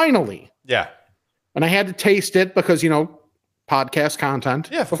like, finally. Yeah. And I had to taste it because, podcast content.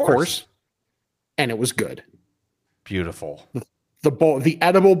 Yeah, of course. And it was good. Beautiful. The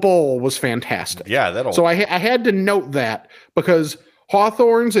edible bowl was fantastic. Yeah, So I had to note that because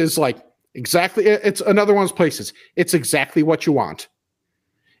Hawthorne's is like exactly, it's another one of those places. It's exactly what you want.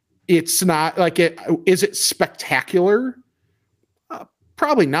 It's not like is it spectacular?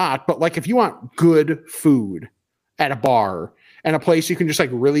 Probably not. But like if you want good food at a bar and a place you can just like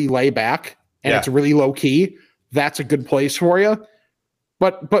really lay back and it's really low key, that's a good place for you.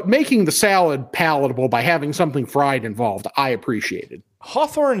 But making the salad palatable by having something fried involved, I appreciated.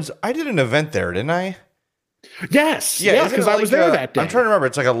 Hawthorne's, I did an event there, didn't I? Yes. Yeah, because I was there that day. I'm trying to remember.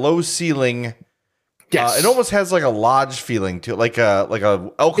 It's like a low ceiling. Yes. It almost has like a lodge feeling to it, like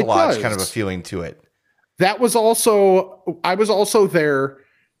a Elk Lodge kind of a feeling to it. I was also there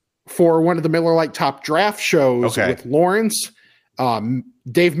for one of the Miller Lite Top Draft shows with Lawrence.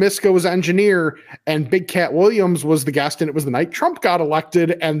 Dave Miska was engineer and Big Cat Williams was the guest, and it was the night Trump got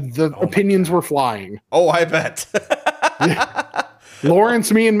elected and the opinions were flying. Oh, I bet.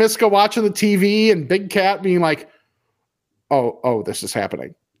 Lawrence, me and Miska watching the TV and Big Cat being like, oh, this is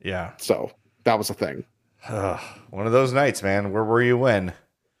happening. Yeah. So that was a thing. One of those nights, man. Where were you when?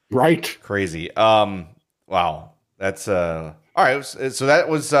 Right. Crazy. Wow. That's all right. So that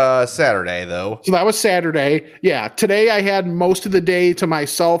was Saturday, though. So that was Saturday. Yeah. Today I had most of the day to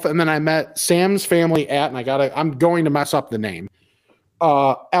myself, and then I met Sam's family and I'm going to mess up the name.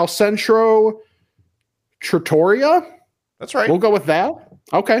 Al Centro Trattoria. That's right. We'll go with that.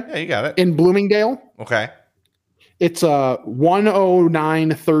 Okay. Yeah, you got it. In Bloomingdale. Okay. It's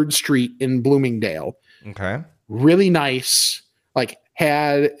 109 3rd Street in Bloomingdale. Okay. Really nice. Like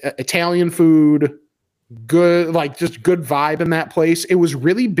had Italian food, good, like just good vibe in that place. It was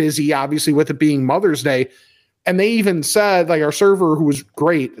really busy, obviously, with it being Mother's Day. And they even said, like our server, who was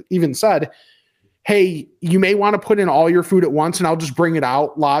great, even said, hey, you may want to put in all your food at once and I'll just bring it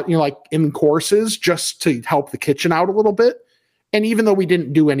out like in courses just to help the kitchen out a little bit. And even though we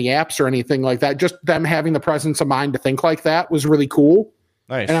didn't do any apps or anything like that, just them having the presence of mind to think like that was really cool.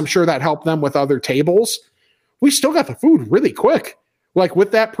 Nice. And I'm sure that helped them with other tables. We still got the food really quick. Like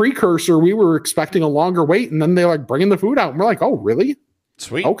with that precursor, we were expecting a longer wait, and then they're like bringing the food out. And we're like, oh, really?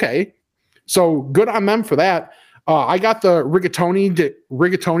 Sweet. Okay. So good on them for that. I got the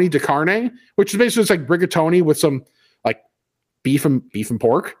rigatoni de carne, which is basically just like rigatoni with some like beef and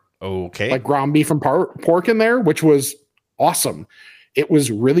pork. Okay. Like ground beef and pork in there, which was awesome. It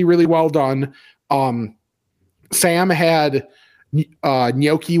was really, really well done. Sam had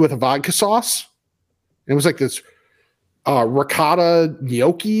gnocchi with a vodka sauce. It was like this ricotta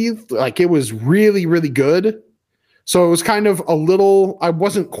gnocchi. Like it was really, really good. So it was kind of a little, I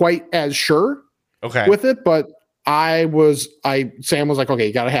wasn't quite as sure with it, but Sam was like, okay,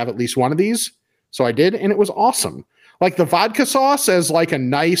 you got to have at least one of these. So I did, and it was awesome. Like the vodka sauce as like a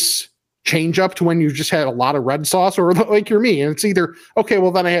nice change up to when you just had a lot of red sauce, or like you're me. And it's either, okay,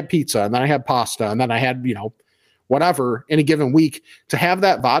 well then I had pizza, and then I had pasta, and then I had, whatever in a given week. To have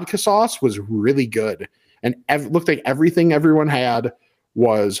that vodka sauce was really good. And looked like everything everyone had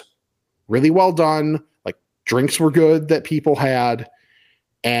was really well done. Like drinks were good that people had.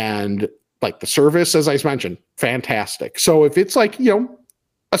 And like the service, as I mentioned, fantastic. So if it's like,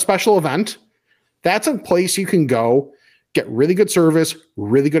 a special event, that's a place you can go, get really good service,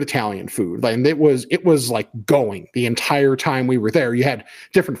 really good Italian food. And it was like going the entire time we were there. You had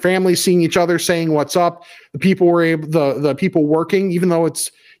different families seeing each other, saying what's up. The people were able, the people working, even though it's,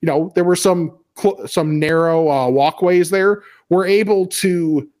 there were some narrow walkways there, were able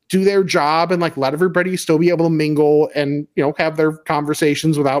to do their job and like let everybody still be able to mingle and, have their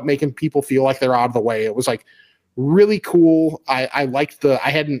conversations without making people feel like they're out of the way. It was like really cool. I liked I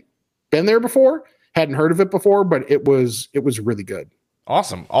hadn't been there before, hadn't heard of it before, but it was really good.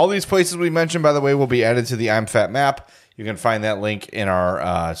 Awesome. All these places we mentioned, by the way, will be added to the I'm Fat map. You can find that link in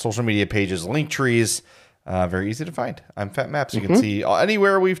our social media pages, link trees. Very easy to find. I'm Fat Maps. You can see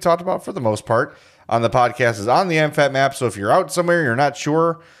anywhere we've talked about for the most part on the podcast is on the I'm Fat map. So if you're out somewhere, you're not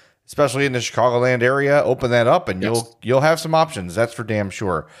sure, especially in the Chicagoland area, open that up and you'll have some options. That's for damn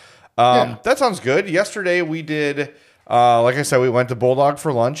sure. That sounds good. Yesterday we did, like I said, we went to Bulldog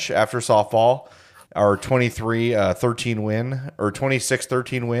for lunch after softball. Our 23-13 win, or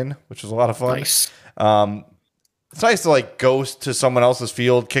 26-13 win, which was a lot of fun. Nice. It's nice to like go to someone else's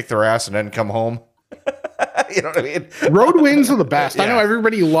field, kick their ass, and then come home. You know what I mean? Road wins are the best. Yeah. I know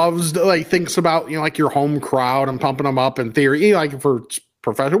everybody loves thinks about like your home crowd and pumping them up in theory, like for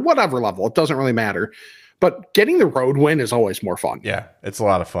professional, whatever level. It doesn't really matter. But getting the road win is always more fun. Yeah, it's a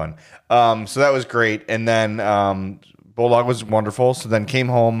lot of fun. So that was great. And then Bulldog was wonderful. So then came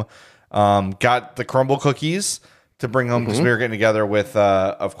home, got the crumble cookies to bring home because we were getting together with,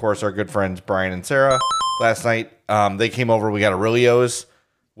 of course, our good friends Brian and Sarah last night. They came over. We got Aurelio's,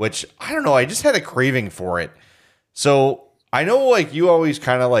 which I don't know. I just had a craving for it. So I know like you always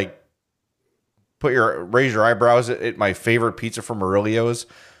kind of like raise your eyebrows at my favorite pizza from Aurelio's,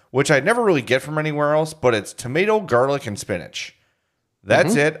 which I never really get from anywhere else, but it's tomato, garlic, and spinach.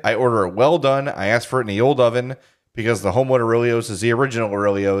 That's it. I order it well done. I asked for it in the old oven because the Homewood Aurelio's is the original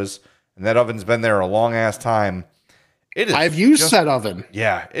Aurelio's, and that oven's been there a long ass time. I've used that oven.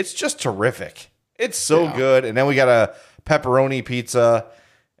 Yeah, it's just terrific. It's so good. And then we got a pepperoni pizza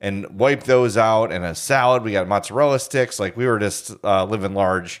and wipe those out, and a salad. We got mozzarella sticks. Like we were just living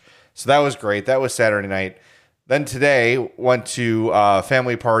large. So that was great. That was Saturday night. Then today went to a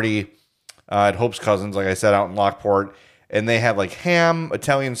family party at Hope's Cousins, like I said, out in Lockport. And they had like ham,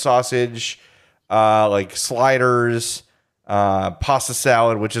 Italian sausage, like sliders, pasta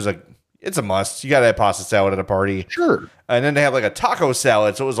salad, which is it's a must. You got to have pasta salad at a party. Sure. And then they have like a taco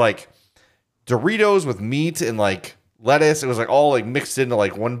salad. So it was like Doritos with meat and like lettuce. It was like all like mixed into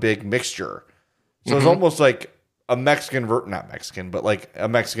like one big mixture. So it was almost like a Mexican, not Mexican, but like a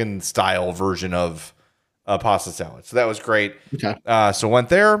Mexican style version of pasta salad. So that was great. Okay. So went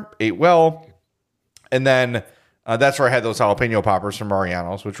there, ate well. And then that's where I had those jalapeno poppers from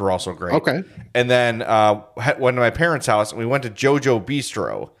Mariano's, which were also great. Okay. And then went to my parents' house and we went to Jojo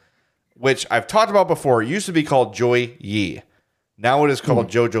Bistro, which I've talked about before. It used to be called Joy Yi. Now it is called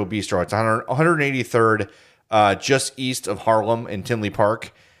Jojo Bistro. It's on 183rd, just east of Harlem in Tinley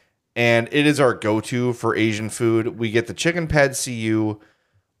Park. And it is our go-to for Asian food. We get the chicken pad CU,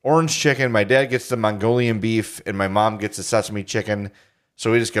 orange chicken. My dad gets the Mongolian beef, and my mom gets the sesame chicken.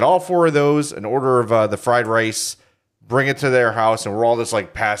 So we just get all 4 of those, an order of the fried rice, bring it to their house, and we're all just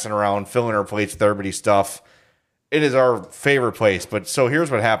like passing around, filling our plates with everybody's stuff. It is our favorite place. But so here's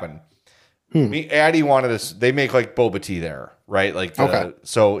what happened. Addie wanted us, they make like boba tea there, right? Like,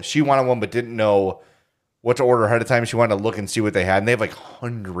 so she wanted one, but didn't know what to order ahead of time. She wanted to look and see what they had. And they have like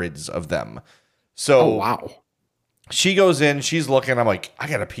hundreds of them. So wow. She goes in, she's looking. I'm like, I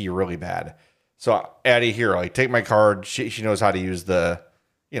got to pee really bad. So Addie, here, like take my card. She knows how to use the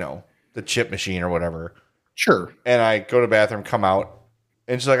chip machine or whatever. Sure. And I go to the bathroom, come out,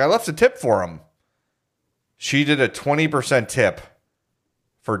 and she's like, I left a tip for him. She did a 20% tip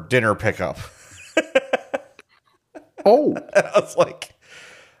for dinner pickup. Oh. And I was like,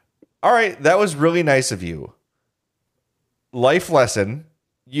 all right, that was really nice of you. Life lesson,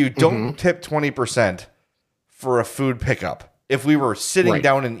 you don't tip 20% for a food pickup. If we were sitting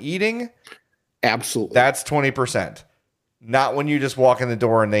down and eating, absolutely, that's 20%. Not when you just walk in the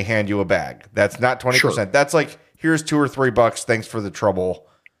door and they hand you a bag. That's not 20%. Sure. That's like, here's $2 or $3. Thanks for the trouble.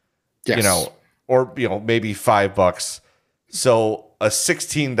 Yes. Or maybe $5. So a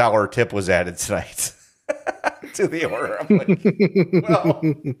 $16 tip was added tonight to the order. I'm like, well,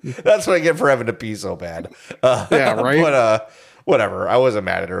 that's what I get for having to pee so bad. Yeah, right. But whatever. I wasn't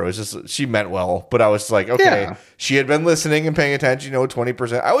mad at her. It was just, she meant well. But I was like, okay, she had been listening and paying attention,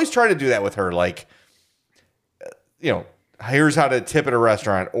 20%. I always try to do that with her. Like, here's how to tip at a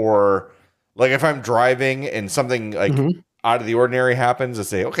restaurant, or like if I'm driving and something like out of the ordinary happens, I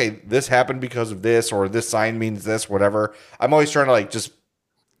say, okay, this happened because of this, or this sign means this, whatever. I'm always trying to like just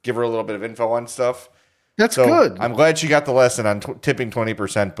give her a little bit of info on stuff. That's good. I'm glad she got the lesson on tipping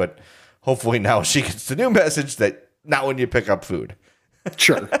 20%, but hopefully now she gets the new message that not when you pick up food.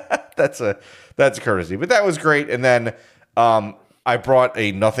 Sure. That's a courtesy, but that was great. And then I brought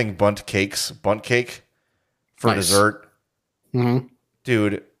a nothing bunt cake for dessert. Mm-hmm.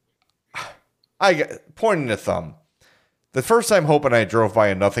 Dude, I got pointing a thumb. The first time Hope and I drove by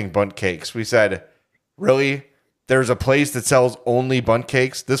a nothing bunt cakes, we said, really? There's a place that sells only bunt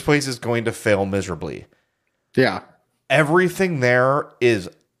cakes? This place is going to fail miserably. Yeah. Everything there is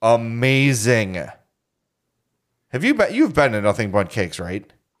amazing. You've been to nothing bunt cakes, right?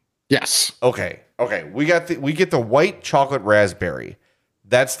 Yes. Okay. We get the white chocolate raspberry.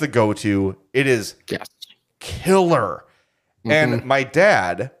 That's the go-to. It is killer. And my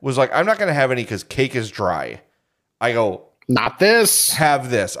dad was like, I'm not going to have any because cake is dry. I go, not this. Have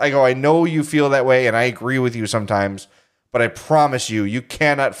this. I go, I know you feel that way, and I agree with you sometimes, but I promise you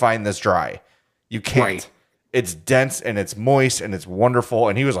cannot find this dry. You can't. Right. It's dense, and it's moist, and it's wonderful.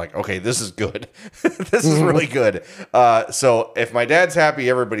 And he was like, okay, this is good. This is really good. So if my dad's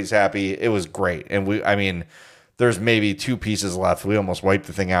happy, everybody's happy. It was great. And there's maybe 2 pieces left. We almost wiped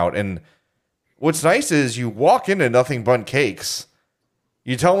the thing out. And what's nice is you walk into Nothing Bunt Cakes,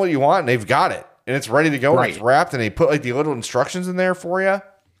 you tell them what you want, and they've got it. And it's ready to go, and it's wrapped, and they put like the little instructions in there for you.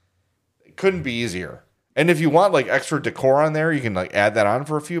 It couldn't be easier. And if you want like extra decor on there, you can like add that on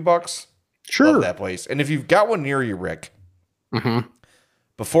for a few bucks. Sure. Love that place. And if you've got one near you, Rick,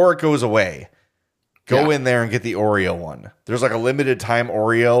 before it goes away, go in there and get the Oreo one. There's like a limited time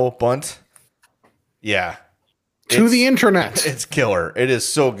Oreo bunt. Yeah. To the internet. It's killer. It is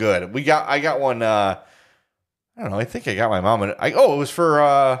so good. I got one. I don't know. I think I got my mom. It was for,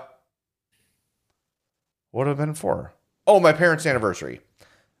 what would it have been for? Oh, my parents' anniversary.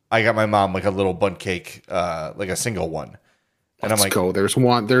 I got my mom like a little bunt cake, like a single one. And Let's go. There's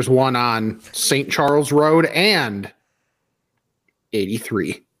one on St. Charles Road and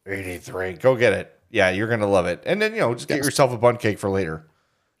 83. 83. Go get it. Yeah, you're going to love it. And then, just get yourself a bunt cake for later.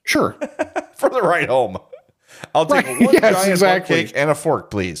 Sure. For the ride home. I'll take one giant bunt cake and a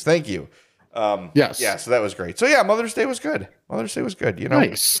fork, please. Thank you. Yes. Yeah, so that was great. So, yeah, Mother's Day was good.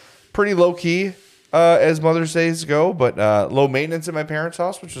 Nice. Pretty low-key as Mother's Days go, but low maintenance at my parents'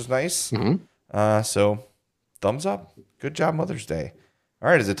 house, which was nice. So, thumbs up. Good job, Mother's Day. All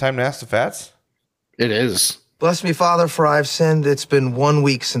right, is it time to ask the Fats? It is. Bless me, Father, for I've sinned. It's been 1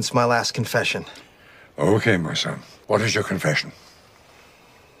 week since my last confession. Okay, my son. What is your confession?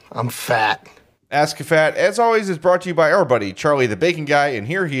 I'm fat. Ask a Fat, as always, is brought to you by our buddy, Charlie the Bacon Guy, and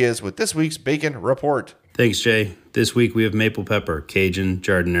here he is with this week's Bacon Report. Thanks, Jay. This week we have maple pepper, Cajun,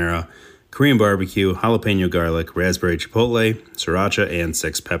 Jardinera, Korean barbecue, jalapeno garlic, raspberry chipotle, sriracha, and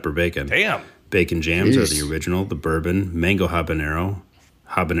 6 pepper bacon. Damn. Bacon jams are the original, the bourbon, mango habanero,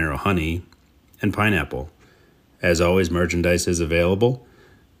 habanero honey, and pineapple. As always, merchandise is available.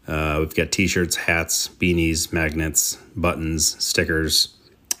 We've got t-shirts, hats, beanies, magnets, buttons, stickers,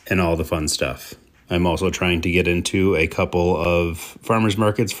 and all the fun stuff. I'm also trying to get into a couple of farmers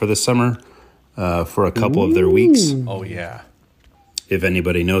markets for this summer for a couple of their weeks. Oh, yeah. if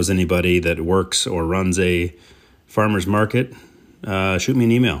anybody knows anybody that works or runs a farmer's market, shoot me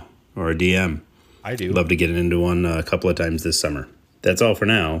an email or a DM. I do. Love to get into one a couple of times this summer. That's all for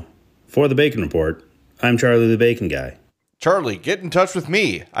now. For the Bacon Report, I'm Charlie the Bacon Guy. Charlie, get in touch with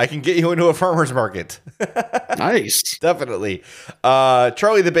me. I can get you into a farmer's market. Nice. Definitely.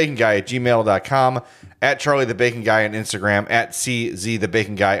 Charlie the Bacon Guy at gmail.com, at Charlie the Bacon Guy on Instagram, at CZ the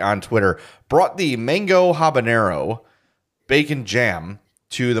Bacon Guy on Twitter. Brought the mango habanero bacon jam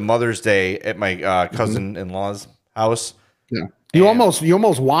to the Mother's Day at my cousin-in-law's house. Yeah. You almost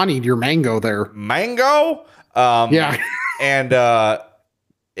wanted your mango there. Mango? Yeah. And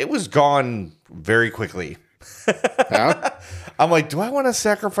it was gone very quickly. Yeah. I'm like, do I want to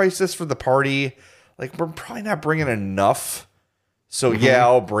sacrifice this for the party? Like, we're probably not bringing enough. So, yeah,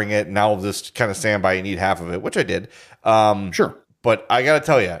 I'll bring it, and I'll just kind of stand by and eat half of it, which I did. Sure. But I got to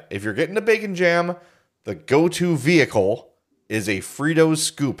tell you, if you're getting a bacon jam, the go-to vehicle is a Fritos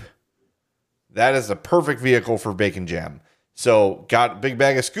scoop. That is the perfect vehicle for bacon jam. So, got a big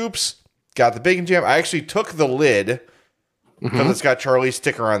bag of scoops, got the bacon jam. I actually took the lid because it's got Charlie's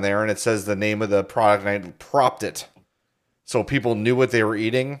sticker on there, and it says the name of the product, and I propped it so people knew what they were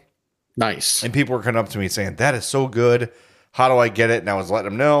eating. Nice. And people were coming up to me saying, that is so good. How do I get it? And I was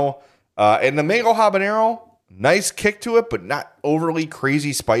letting them know. And the mango habanero, nice kick to it, but not overly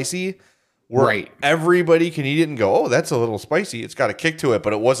crazy spicy. Where everybody can eat it and go, oh, that's a little spicy. It's got a kick to it,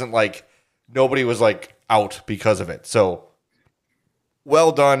 but it wasn't like nobody was like out because of it. So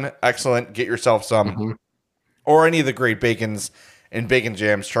well done. Excellent. Get yourself some or any of the great bacons and bacon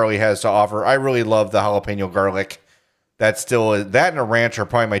jams Charlie has to offer. I really love the jalapeno garlic. That and a ranch are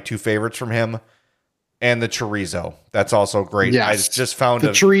probably my two favorites from him. And the chorizo. That's also great. Yes. I just found the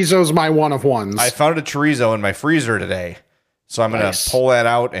chorizo's my one of ones. I found a chorizo in my freezer today. So I'm going to pull that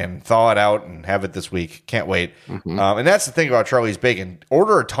out and thaw it out and have it this week. Can't wait. And that's the thing about Charlie's Bacon.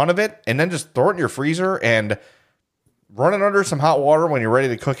 Order a ton of it and then just throw it in your freezer and run it under some hot water when you're ready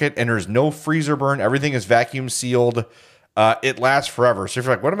to cook it. And there's no freezer burn. Everything is vacuum sealed. It lasts forever. So if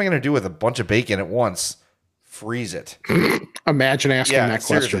you're like, what am I going to do with a bunch of bacon at once? Freeze it. Imagine asking that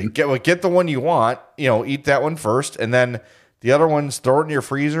question. Get the one you want, eat that one first, and then the other ones throw it in your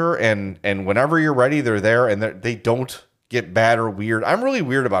freezer, and whenever you're ready, they're there, and they don't get bad or weird. I'm really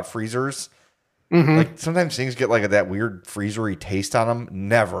weird about freezers. Like sometimes things get like that weird freezery taste on them.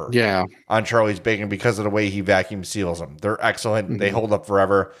 Never. Yeah. On Charlie's Bacon because of the way he vacuum seals them. They're excellent. They hold up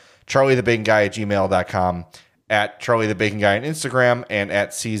forever. Charlie the Bacon Guy at gmail.com, at Charlie the Bacon Guy on Instagram, and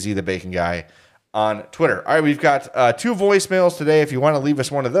at CZ the Bacon Guy on Twitter. All right, we've got two voicemails today. If you want to leave us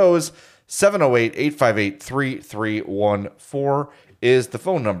one of those, 708-858-3314 is the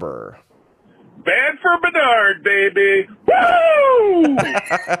phone number. Bad for Bernard, baby. Woo!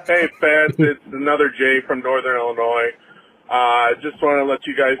 Hey, Fats, it's another Jay from Northern Illinois. Just want to let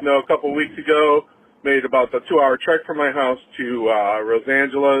you guys know a couple weeks ago, made about the 2-hour trek from my house to Los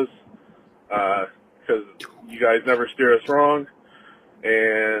Angeles because you guys never steer us wrong.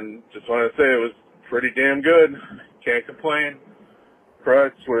 And just want to say it was pretty damn good. Can't complain.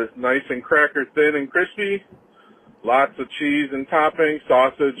 Crust was nice and cracker thin and crispy. Lots of cheese and topping.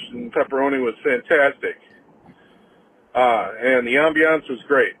 Sausage and pepperoni was fantastic. And the ambiance was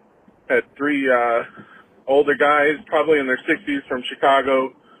great. Had 3 older guys, probably in their 60s from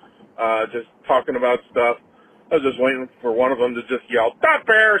Chicago, just talking about stuff. I was just waiting for one of them to just yell, "Stop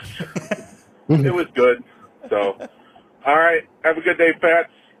Bears!" It was good. So, all right. Have a good day, Pats.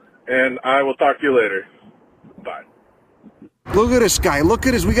 And I will talk to you later. Bye. Look at this guy. Look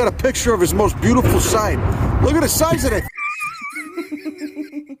at his. We got a picture of his most beautiful side. Look at the size of that.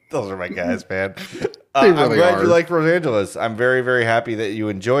 Those are my guys, man. I'm glad you liked Los Angeles. I'm very, very happy that you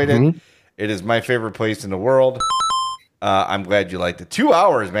enjoyed it. It is my favorite place in the world. I'm glad you liked it. 2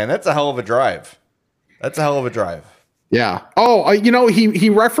 hours, man. That's a hell of a drive. Yeah. Oh, he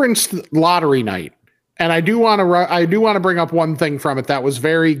referenced lottery night. And I do want to bring up one thing from it that was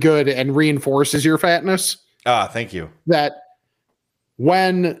very good and reinforces your fatness. Thank you. That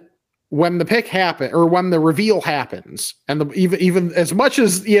when the pick happen or when the reveal happens, and even as much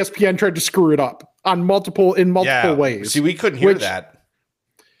as ESPN tried to screw it up in multiple ways. See, we couldn't hear that.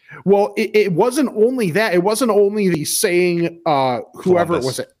 Well, it wasn't only that. It wasn't only the saying whoever it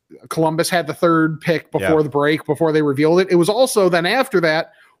was, Columbus had the third pick before the break, before they revealed it. It was also then after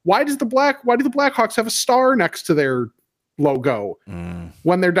that. Why do the Blackhawks have a star next to their logo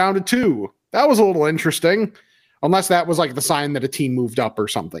when they're down to 2? That was a little interesting, unless that was like the sign that a team moved up or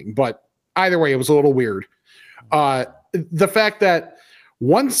something. But either way, it was a little weird. The fact that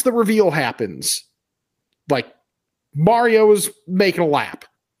once the reveal happens, like Mario's making a lap,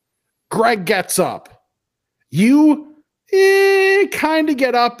 Greg gets up. kind of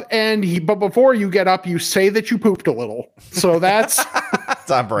get up but before you get up, you say that you pooped a little. So that's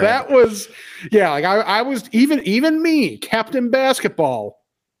on brand. That was, like I was even me, Captain Basketball,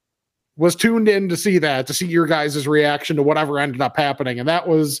 was tuned in to see your guys' reaction to whatever ended up happening. And that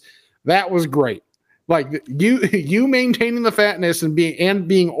was great. Like you maintaining the fatness and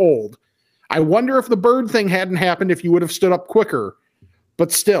being old. I wonder if the bird thing hadn't happened, if you would have stood up quicker,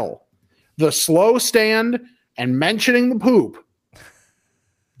 but still the slow stand and mentioning the poop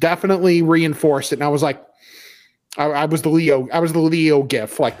definitely reinforced it. And I was like, I was the Leo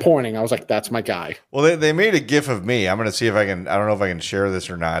gif, like pointing. I was like, that's my guy. Well, they made a gif of me. I'm going to see if I don't know if I can share this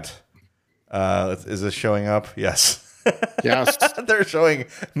or not. Is this showing up? Yes. Yes. They're showing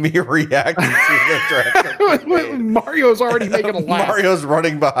me reacting to the draft. Mario's already making a laugh. Mario's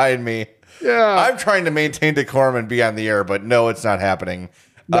running behind me. Yeah. I'm trying to maintain decorum and be on the air, but no, it's not happening.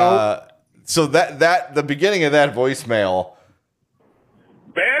 No. So that the beginning of that voicemail.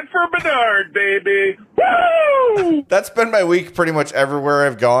 Bad for Bernard, baby. Woo! That's been my week pretty much everywhere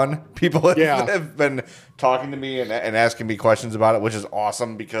I've gone. People have been talking to me and asking me questions about it, which is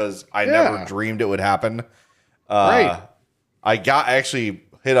awesome because I never dreamed it would happen. Right. I actually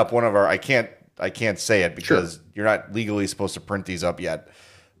hit up one of our, I can't say it because you're not legally supposed to print these up yet,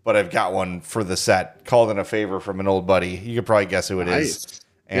 but I've got one for the set, called in a favor from an old buddy. You could probably guess who it is.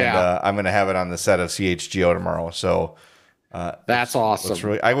 And I'm going to have it on the set of CHGO tomorrow. So that's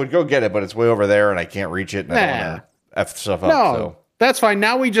awesome. I would go get it, but it's way over there and I can't reach it. And I don't want to F stuff up. No, so. That's fine.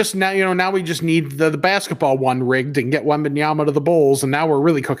 Now we just need the basketball one rigged and get Wembanyama to the Bulls. And now we're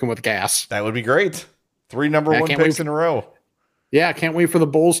really cooking with gas. That would be great. 3 number one picks in a row. Yeah, I can't wait for the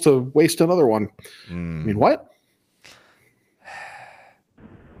Bulls to waste another one. I mean, what?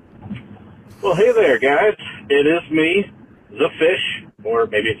 Well, hey there, guys. It is me, the Fish, or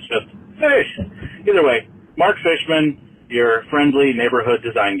maybe it's just Fish. Either way, Mark Fishman, your friendly neighborhood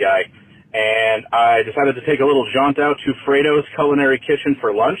design guy. And I decided to take a little jaunt out to Fredo's Culinary Kitchen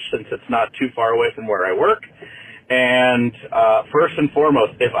for lunch, since it's not too far away from where I work. And first and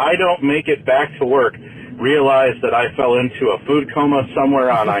foremost, if I don't make it back to work, realize that I fell into a food coma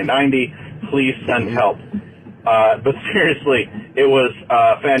somewhere on I-90, please send help. But seriously, it was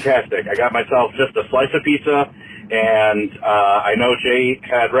fantastic. I got myself just a slice of pizza, and I know Jay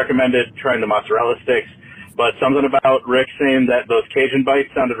had recommended trying the mozzarella sticks, but something about Rick saying that those Cajun bites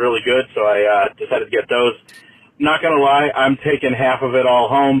sounded really good, so I decided to get those. Not going to lie, I'm taking half of it all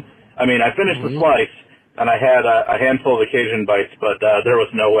home. I mean, I finished the slice, and I had a handful of the Cajun bites, but there was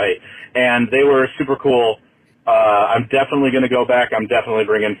no way. And they were super cool. I'm definitely going to go back. I'm definitely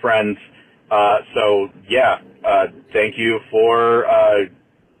bringing friends. So, yeah, thank you for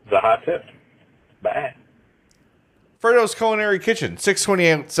the hot tip. Bye. Fredo's Culinary Kitchen,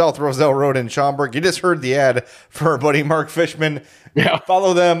 628 South Roselle Road in Schaumburg. You just heard the ad for our buddy Mark Fishman. Yeah.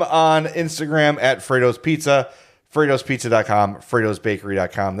 Follow them on Instagram at Fredo's Pizza, Fredo'sPizza.com,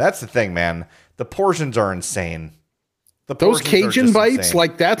 Fredo'sBakery.com. That's the thing, man. The portions are insane. Those Cajun bites,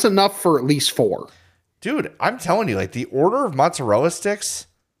 like, that's enough for at least 4. Dude, I'm telling you, like, the order of mozzarella sticks,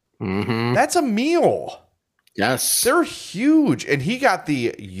 that's a meal. Yes. They're huge. And he got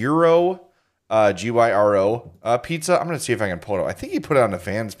the Gyro, Gyro pizza. I'm going to see if I can pull it up. I think he put it on the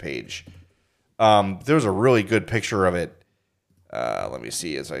fans page. There's a really good picture of it. Let me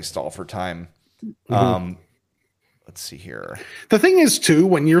see as I stall for time. Let's see here. The thing is, too,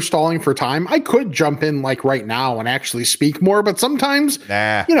 when you're stalling for time, I could jump in like right now and actually speak more, but sometimes,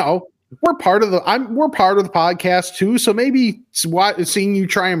 you know, we're part of the podcast too. So maybe seeing you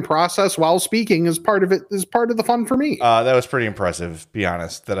try and process while speaking is part of it. Is part of the fun for me. That was pretty impressive. Be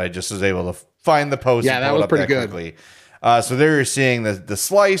honest, that I just was able to find the post. Yeah, that was pretty good. Quickly. So there you're seeing the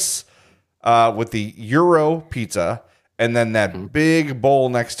slice with the Gyro pizza, and then that big bowl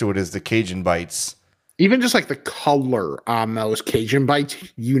next to it is the Cajun bites. Even just like the color on those Cajun bites,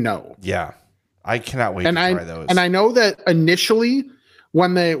 you know. Yeah, I cannot wait to try those. And I know that initially,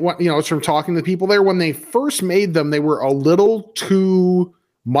 it's from talking to people there, when they first made them, they were a little too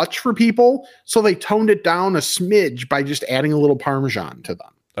much for people, so they toned it down a smidge by just adding a little Parmesan to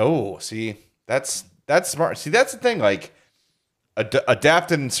them. Oh, see, that's smart. See, that's the thing. Like,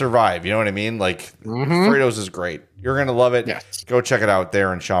 adapt and survive. You know what I mean? Like, Fredo's is great. You're gonna love it. Yes. Go check it out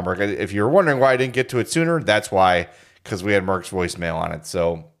there in Schaumburg. If you're wondering why I didn't get to it sooner, that's why, because we had Mark's voicemail on it.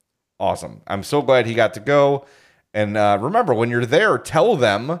 So awesome! I'm so glad he got to go. And remember, when you're there, tell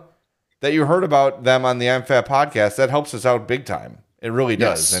them that you heard about them on the I'm Fat podcast. That helps us out big time. It really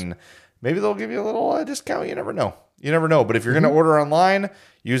does. Yes. And maybe they'll give you a little discount. You never know. You never know. But if you're going to order online,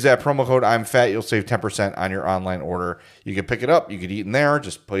 use that promo code I'm fat. You'll save 10% on your online order. You can pick it up. You could eat in there.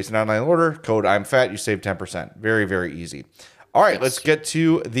 Just place an online order. Code I'm fat. You save 10%. Very, very easy. All right, let's get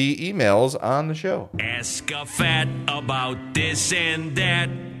to the emails on the show. Ask a fat about this and that.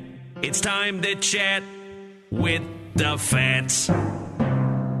 It's time to chat with the fats.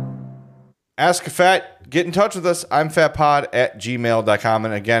 Ask a Fat, get in touch with us. I'm fatpod@gmail.com.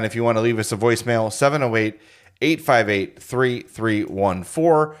 And again, if you want to leave us a voicemail,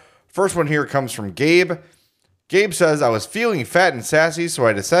 708-858-3314. First one here comes from Gabe. Gabe says, I was feeling fat and sassy, so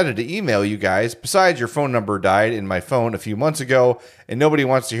I decided to email you guys. Besides, your phone number died in my phone a few months ago, and nobody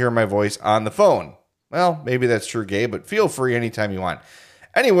wants to hear my voice on the phone. Well, maybe that's true, Gabe, but feel free anytime you want.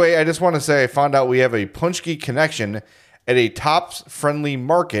 Anyway, I just want to say I found out we have a Punchki connection at a Tops-friendly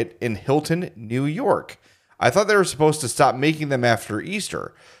market in Hilton, New York. I thought they were supposed to stop making them after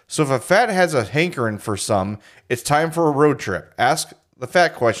Easter. So if a fat has a hankering for some, it's time for a road trip. Ask the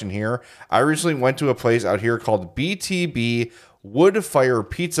fat question here. I recently went to a place out here called BTB Wood Fire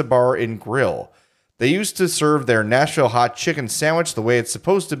Pizza Bar and Grill. They used to serve their Nashville hot chicken sandwich the way it's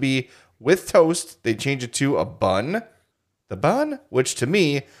supposed to be with toast. They changed it to a bun. The bun, which to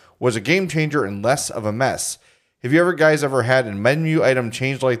me was a game changer and less of a mess. Have you guys ever had a menu item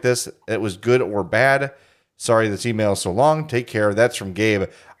changed like this that was good or bad? Sorry, this email is so long. Take care. That's from Gabe.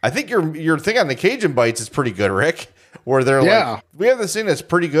 I think your thing on the Cajun Bites is pretty good, Rick. Where they're like, we have this thing that's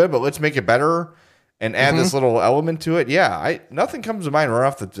pretty good, but let's make it better and add this little element to it. Yeah, nothing comes to mind right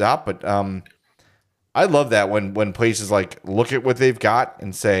off the top, but I love that when places like look at what they've got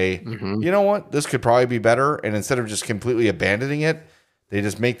and say, you know what, this could probably be better. And instead of just completely abandoning it, they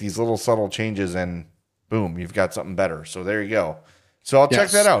just make these little subtle changes and boom, you've got something better. So there you go. So I'll check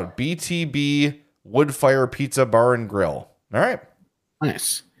that out. BTB Wood Fire Pizza Bar and Grill. All right.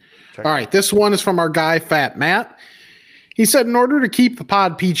 Nice. All right. This one is from our guy, Fat Matt. He said, in order to keep the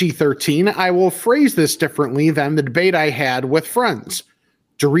pod PG-13, I will phrase this differently than the debate I had with friends.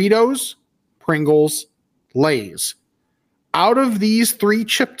 Doritos, Pringles, Lay's. Out of these three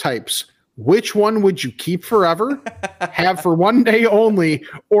chip types, which one would you keep forever, have for one day only,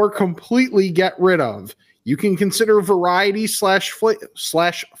 or completely get rid of? You can consider variety slash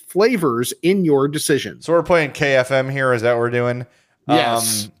flavors in your decision. So we're playing KFM here. Is that what we're doing?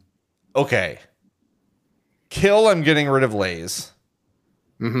 Yes. Okay. Kill, I'm getting rid of Lay's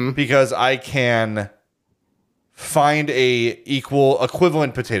because I can find a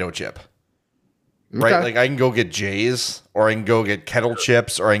equivalent potato chip. Right? Okay. Like I can go get Jay's, or I can go get kettle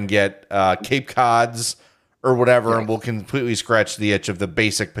chips, or I can get Cape Cods or whatever, and we'll completely scratch the itch of the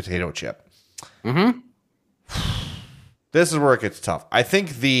basic potato chip. This is where it gets tough. I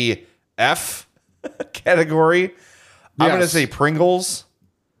think the F category, I'm going to say Pringles.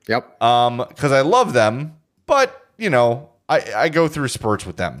 Yep. Because I love them, but, you know, I go through spurts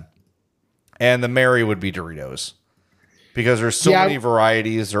with them. And the Mary would be Doritos. Because there's so many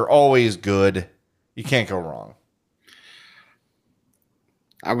varieties. They're always good. You can't go wrong.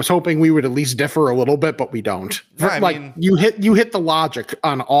 I was hoping we would at least differ a little bit, but we don't. Yeah, I mean, you hit the logic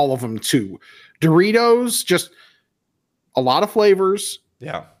on all of them too. Doritos, just a lot of flavors.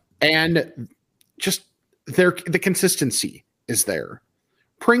 Yeah. And just the consistency is there.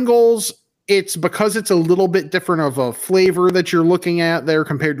 Pringles, it's because it's a little bit different of a flavor that you're looking at there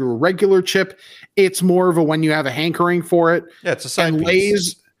compared to a regular chip. It's more of a when you have a hankering for it. Yeah, it's a side and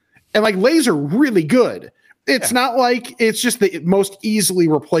piece. Lay's are really good. It's not like it's just the most easily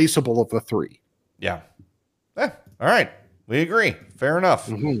replaceable of the three. Yeah. All right. We agree. Fair enough.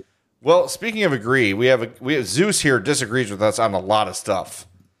 Well, speaking of agree, we have Zeus here disagrees with us on a lot of stuff.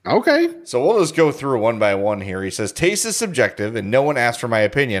 Okay. So we'll just go through one by one here. He says, taste is subjective and no one asked for my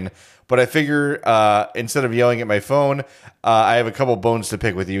opinion, but I figure instead of yelling at my phone, I have a couple bones to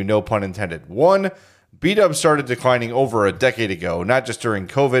pick with you. No pun intended. One, B-Dub started declining over a decade ago, not just during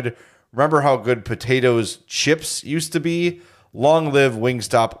COVID. Remember how good potatoes chips used to be? Long live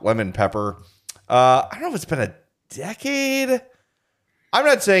Wingstop lemon pepper. I don't know if it's been a decade. I'm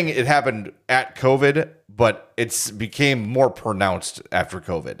not saying it happened at COVID, but it's became more pronounced after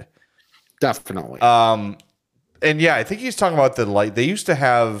COVID. Definitely. And yeah, I think he's talking about they used to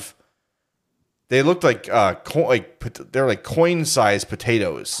have. They looked like they're like coin-sized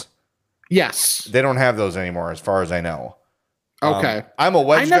potatoes. Yes. They don't have those anymore, as far as I know. Okay. I'm a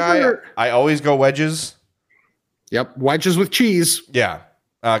wedge guy. I always go wedges. Yep. Wedges with cheese. Yeah.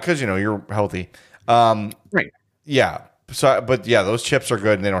 Because, you're healthy. Right. Yeah. So, but yeah, those chips are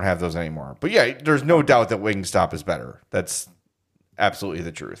good and they don't have those anymore. But yeah, there's no doubt that Wingstop is better. That's absolutely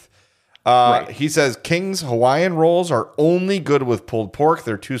the truth. Right. He says King's Hawaiian rolls are only good with pulled pork.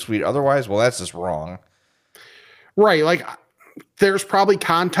 They're too sweet otherwise. Well, that's just wrong. Right. Like there's probably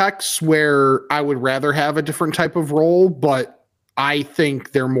contexts where I would rather have a different type of role, but I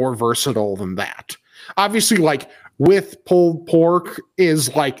think they're more versatile than that. Obviously, like with pulled pork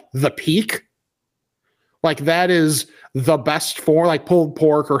is like the peak. Like that is the best form, like pulled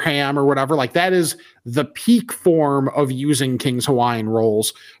pork or ham or whatever. Like that is the peak form of using King's Hawaiian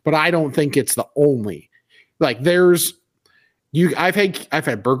rolls, but I don't think it's the only. Like I've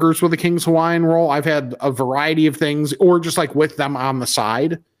had burgers with a King's Hawaiian roll. I've had a variety of things, or just like with them on the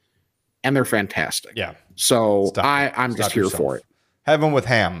side, and they're fantastic. Yeah. So I'm just here for it. Have them with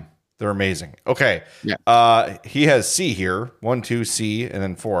ham. They're amazing. Okay. Yeah. He has C here. 1, 2, C, and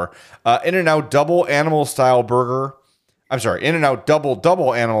then 4. In-N-Out double animal style burger. I'm sorry. In-N-Out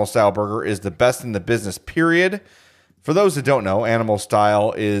double animal style burger is the best in the business, period. For those that don't know, animal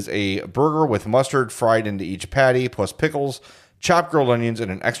style is a burger with mustard fried into each patty, plus pickles, chopped grilled onions,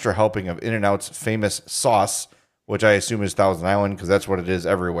 and an extra helping of In-N-Out's famous sauce, which I assume is Thousand Island because that's what it is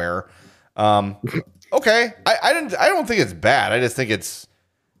everywhere. Okay. I don't think it's bad. I just think it's,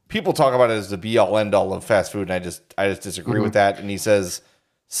 people talk about it as the be all end all of fast food, and I just disagree with that. And he says,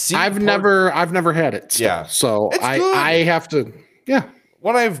 I've never had it still, yeah. So I have to, yeah.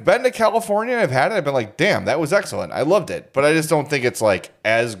 When I've been to California and I've had it, I've been like, damn, that was excellent. I loved it. But I just don't think it's like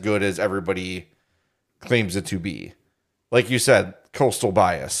as good as everybody claims it to be. Like you said, coastal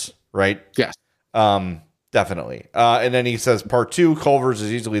bias, right? Yes. Definitely. And then he says part 2, Culver's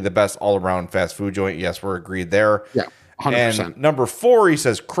is easily the best all-around fast food joint. Yes, we're agreed there. Yeah, 100%. And number 4, he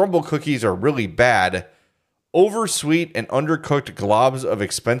says crumble cookies are really bad. Oversweet and undercooked globs of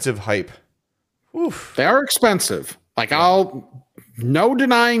expensive hype. Oof. They are expensive. Like no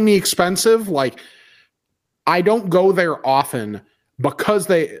denying the expensive. Like I don't go there often because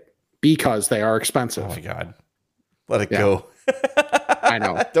they are expensive. Oh my God. Let it go. I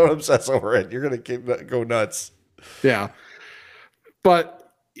know. Don't obsess over it. You're going to go nuts. Yeah.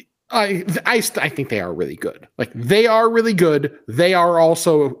 But I think they are really good. Like they are really good. They are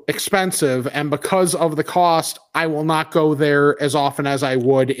also expensive. And because of the cost, I will not go there as often as I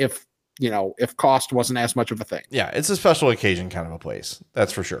would if cost wasn't as much of a thing. Yeah. It's a special occasion kind of a place.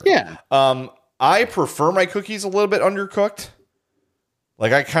 That's for sure. Yeah. I prefer my cookies a little bit undercooked.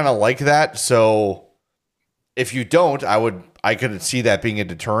 Like I kind of like that. So if you don't, I could see that being a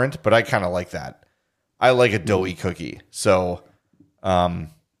deterrent, but I kind of like that. I like a doughy cookie. So, I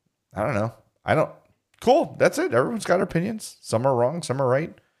don't know. Cool. That's it. Everyone's got opinions. Some are wrong. Some are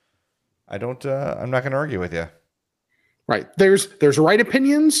right. I'm not going to argue with you. Right. There's right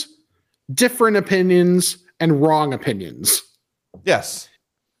opinions, different opinions, and wrong opinions. Yes.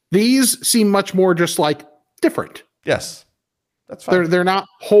 These seem much more just like different. Yes. That's fine. They're not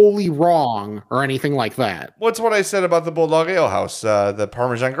wholly wrong or anything like that. What's what I said about the Bulldog Ale House, the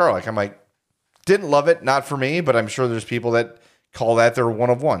Parmesan garlic. I'm like, didn't love it. Not for me, but I'm sure there's people that call that their one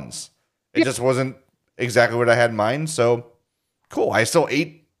of ones. It just wasn't exactly what I had in mind. So cool. I still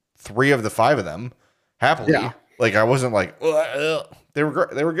ate 3 of the 5 of them happily. Yeah. Like I wasn't like, ugh. They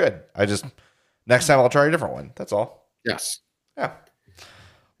were good. Next time I'll try a different one. That's all. Yes. Yeah.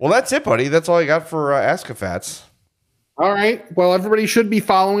 Well, that's it, buddy. That's all I got for Ask-A-Fats. All right. Well, everybody should be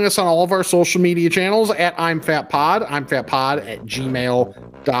following us on all of our social media channels at I'mFatPod,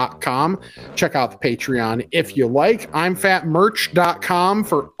 I'mFatPod@gmail.com. Check out the Patreon if you like. I'mFatMerch.com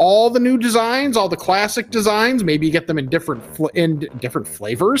for all the new designs, all the classic designs. Maybe you get them in different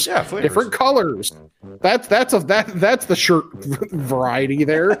flavors, different colors. That's the shirt variety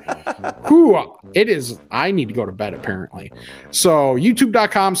there. Whew, it is. I need to go to bed apparently. So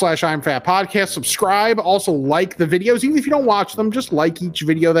YouTube.com/I'mFatPodcast. Subscribe. Also like the videos. Even if you don't watch them, just like each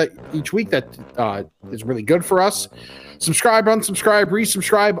video each week. That is really good for us. Subscribe, unsubscribe,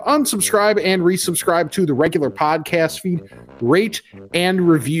 resubscribe, unsubscribe, and resubscribe to the regular podcast feed. Rate and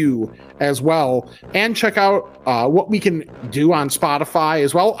review as well. And check out what we can do on Spotify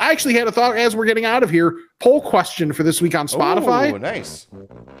as well. I actually had a thought as we're getting out of here. Poll question for this week on Spotify. Oh, nice.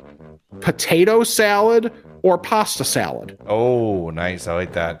 Potato salad or pasta salad? Oh, nice. I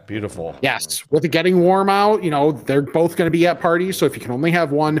like that. Beautiful. Yes. With it getting warm out, they're both going to be at parties. So if you can only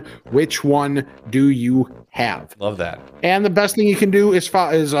have one, which one do you have? Love that. And the best thing you can do is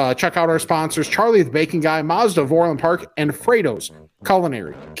check out our sponsors, Charlie the Bacon Guy, Mazda of Orland Park, and Fredo's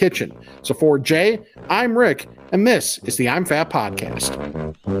Culinary Kitchen. So for Jay, I'm Rick, and this is the I'm Fat Podcast.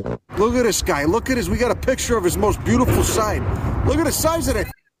 Look at this guy. Look at we got a picture of his most beautiful side. Look at the size of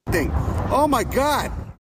that thing. Oh my God.